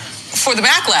prepared for the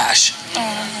backlash.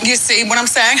 You see what I'm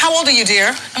saying? How old are you,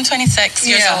 dear? I'm 26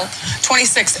 years old.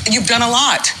 26. You've done a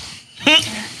lot.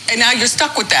 And now you're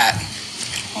stuck with that.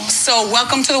 So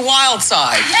welcome to the wild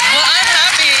side. Well, I'm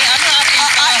happy.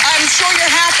 I'm sure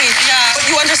you're happy. Yeah. But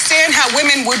you understand how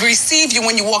women would receive you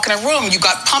when you walk in a room. You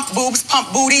got pump boobs,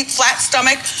 pump booty, flat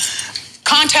stomach,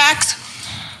 contacts,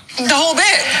 the whole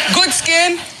bit. Good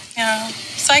skin. Yeah.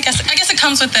 So I guess it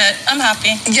comes with it. I'm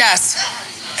happy. Yes.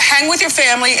 Hang with your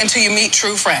family until you meet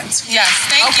true friends. Yes.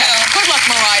 Thank you. Good luck,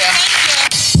 Mariah.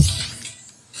 Thank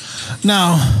you.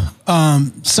 Now,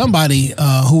 somebody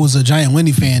who was a giant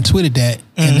Wendy fan tweeted that,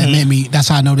 and that made me. That's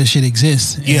how I know this shit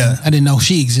exists. And I didn't know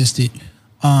she existed.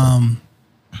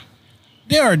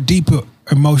 There are deeper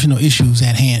emotional issues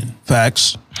at hand.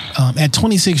 Facts. At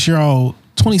 26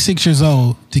 years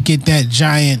old, to get that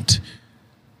giant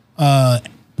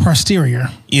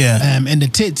posterior, and the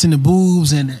tits and the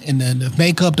boobs and the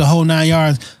makeup, the whole 9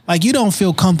 yards, like you don't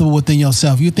feel comfortable within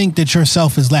yourself. You think that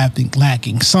yourself is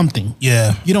lacking something.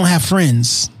 Yeah, you don't have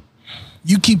friends.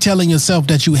 You keep telling yourself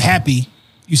that you're happy.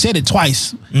 You said it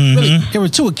twice. Really, there were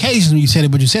 2 occasions when you said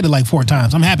it, but you said it like 4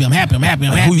 times. I'm happy.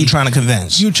 Like, who you trying to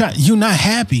convince? You're not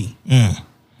happy.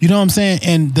 You know what I'm saying?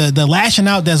 And the lashing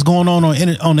out that's going on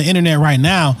the internet right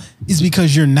now is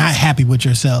because you're not happy with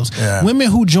yourselves. Yeah.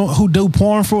 Women who do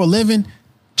porn for a living,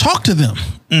 talk to them.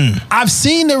 I've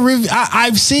seen the review.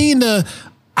 I've seen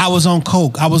I was on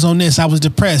coke. I was on this. I was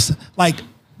depressed. Like,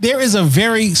 there is a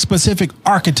very specific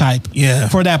archetype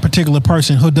for that particular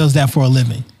person who does that for a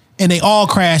living. And they all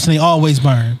crash and they always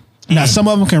burn. Now, some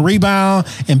of them can rebound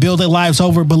and build their lives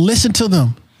over, but listen to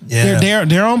them. Yeah.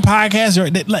 They're on podcasts.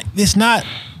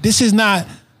 This is not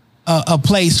a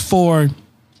place for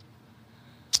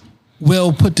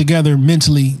well put together,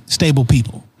 mentally stable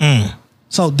people.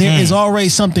 So there is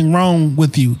always something wrong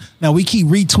with you. Now we keep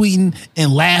retweeting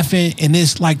and laughing, and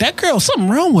it's like that girl, something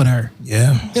wrong with her.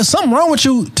 Yeah, there's something wrong with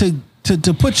you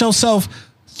to put yourself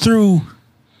through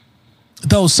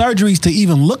those surgeries to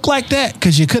even look like that,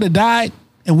 because you could have died,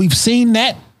 and we've seen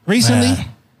that recently. Man.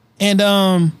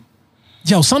 And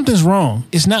something's wrong.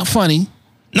 It's not funny.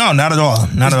 No, not at all.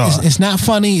 Not at all. It's not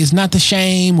funny. It's not the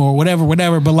shame or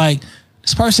whatever. But like,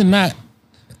 this person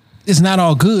it's not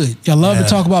all good. Y'all love to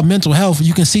talk about mental health.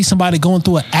 You can see somebody going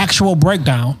through an actual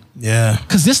breakdown. Yeah.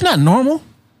 Because this not normal.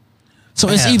 So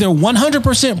it's either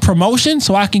 100% promotion,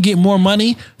 so I can get more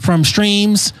money from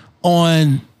streams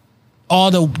on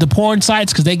all the porn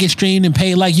sites because they get streamed and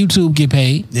paid like YouTube get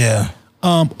paid. Yeah.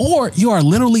 Or you are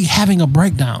literally having a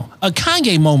breakdown, a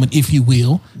Kanye moment, if you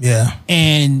will. Yeah.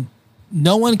 And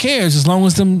no one cares as long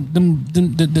as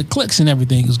the clicks and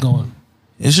everything is going.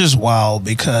 It's just wild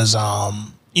because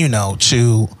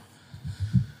to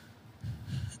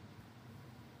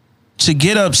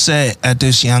get upset at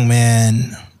this young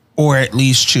man, or at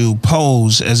least to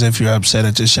pose as if you're upset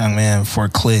at this young man for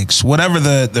clicks, whatever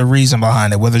the reason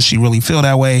behind it, whether she really feel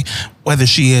that way, whether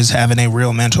she is having a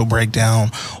real mental breakdown,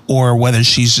 or whether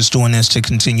she's just doing this to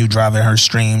continue driving her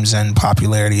streams and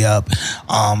popularity up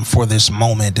for this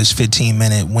moment, this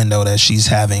 15-minute window that she's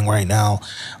having right now.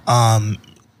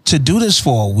 To do this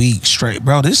for a week straight,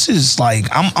 bro, this is like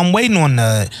I'm waiting on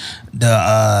the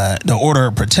order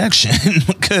of protection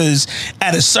because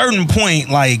at a certain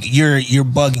point, like you're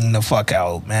bugging the fuck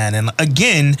out, man. And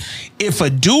again, if a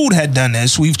dude had done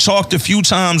this, we've talked a few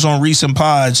times on recent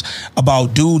pods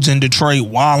about dudes in Detroit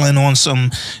wilding on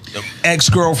some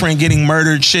ex-girlfriend getting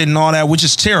murdered shit and all that, which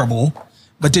is terrible.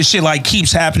 But this shit like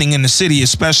keeps happening in the city,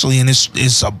 especially, and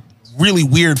it's a really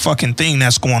weird fucking thing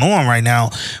that's going on right now.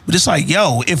 But it's like,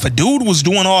 yo, if a dude was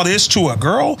doing all this to a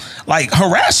girl, like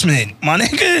harassment, my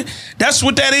nigga, that's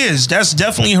what that is. That's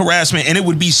definitely harassment, and it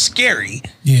would be scary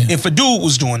if a dude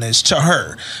was doing this to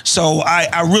her. So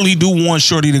I really do want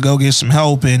Shorty to go get some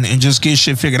help and just get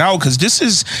shit figured out, because this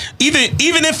is,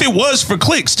 even if it was for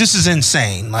clicks, this is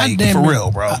insane. Like, for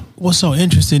real, bro. What's so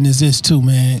interesting is this too,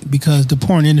 man, because the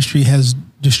porn industry has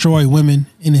destroyed women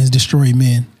and has destroyed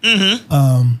men.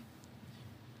 Mm-hmm.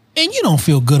 And you don't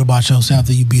feel good about yourself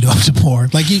after you beat up the porn.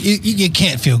 Like, you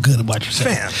can't feel good about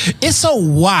yourself. Fam. It's so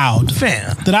wild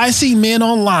that I see men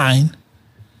online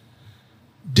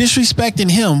disrespecting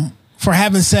him for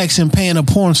having sex and paying a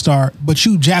porn star, but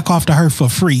you jack off to her for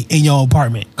free in your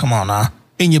apartment. Come on now.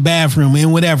 In your bathroom,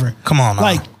 in whatever. Come on now.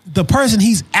 Like, the person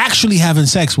he's actually having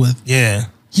sex with. Yeah.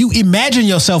 You imagine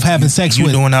yourself having sex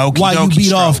with while you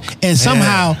beat off, and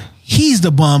somehow he's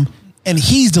the bum and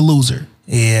he's the loser.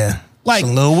 Yeah. Like,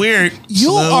 it's a little weird.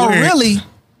 You are really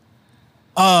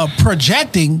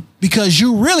projecting because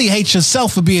you really hate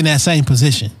yourself for being in that same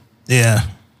position. Yeah.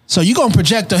 So you're going to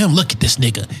project on him, look at this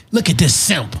nigga. Look at this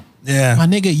simp. Yeah. My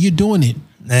nigga, you're doing it.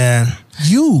 Yeah.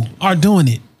 You are doing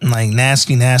it. Like,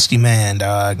 nasty, nasty man,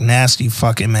 dog. Nasty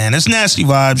fucking man. It's nasty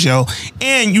vibes, yo.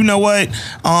 And you know what?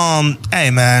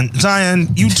 Hey, man. Zion,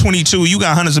 you 22. You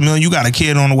got hundreds of millions. You got a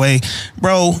kid on the way.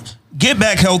 Bro, get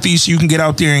back healthy so you can get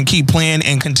out there and keep playing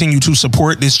and continue to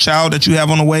support this child that you have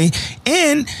on the way.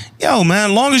 And, yo,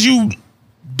 man, long as you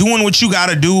doing what you got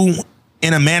to do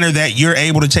in a manner that you're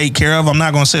able to take care of, I'm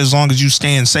not going to say as long as you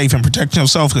staying safe and protecting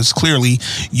yourself, because clearly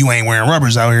you ain't wearing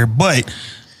rubbers out here. But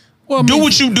do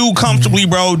what you do comfortably,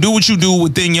 bro. Do what you do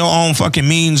within your own fucking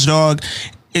means, dog.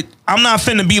 I'm not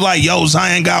finna be like, yo,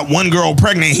 Zion got one girl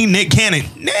pregnant. He Nick Cannon.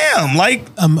 Damn, like.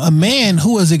 A man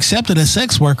who is accepted as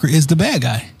sex worker is the bad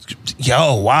guy.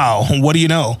 Yo, wow. What do you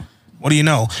know? What do you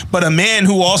know? But a man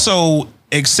who also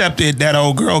accepted that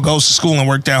old girl goes to school and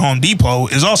worked at Home Depot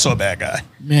is also a bad guy.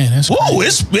 Man, that's crazy. Whoa,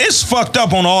 it's fucked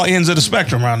up on all ends of the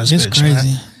spectrum around this bitch. It's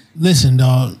crazy. Man. Listen,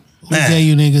 dog. We gave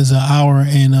you niggas an hour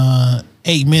and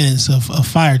 8 minutes of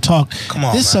fire talk. Come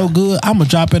on, this is so good. I'm gonna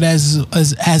drop it as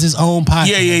his own podcast.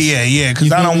 Yeah.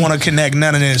 Because I don't want to connect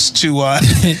none of this to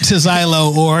to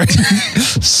Xylo or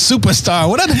Superstar.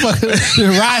 What the fuck?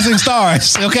 Rising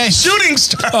Stars. Okay, Shooting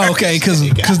Stars. Oh, okay, because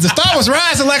the star was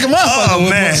rising like a motherfucker. Oh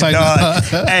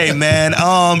man, hey man,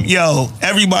 yo,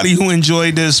 everybody who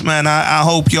enjoyed this, man, I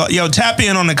hope y'all tap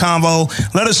in on the convo.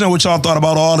 Let us know what y'all thought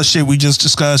about all the shit we just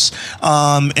discussed.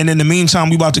 And in the meantime,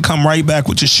 we about to come right back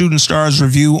with the Shooting Stars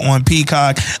review on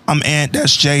Peacock. I'm Ant,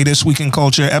 that's Jay. This Week in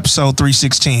Culture, episode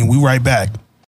 316. We right back.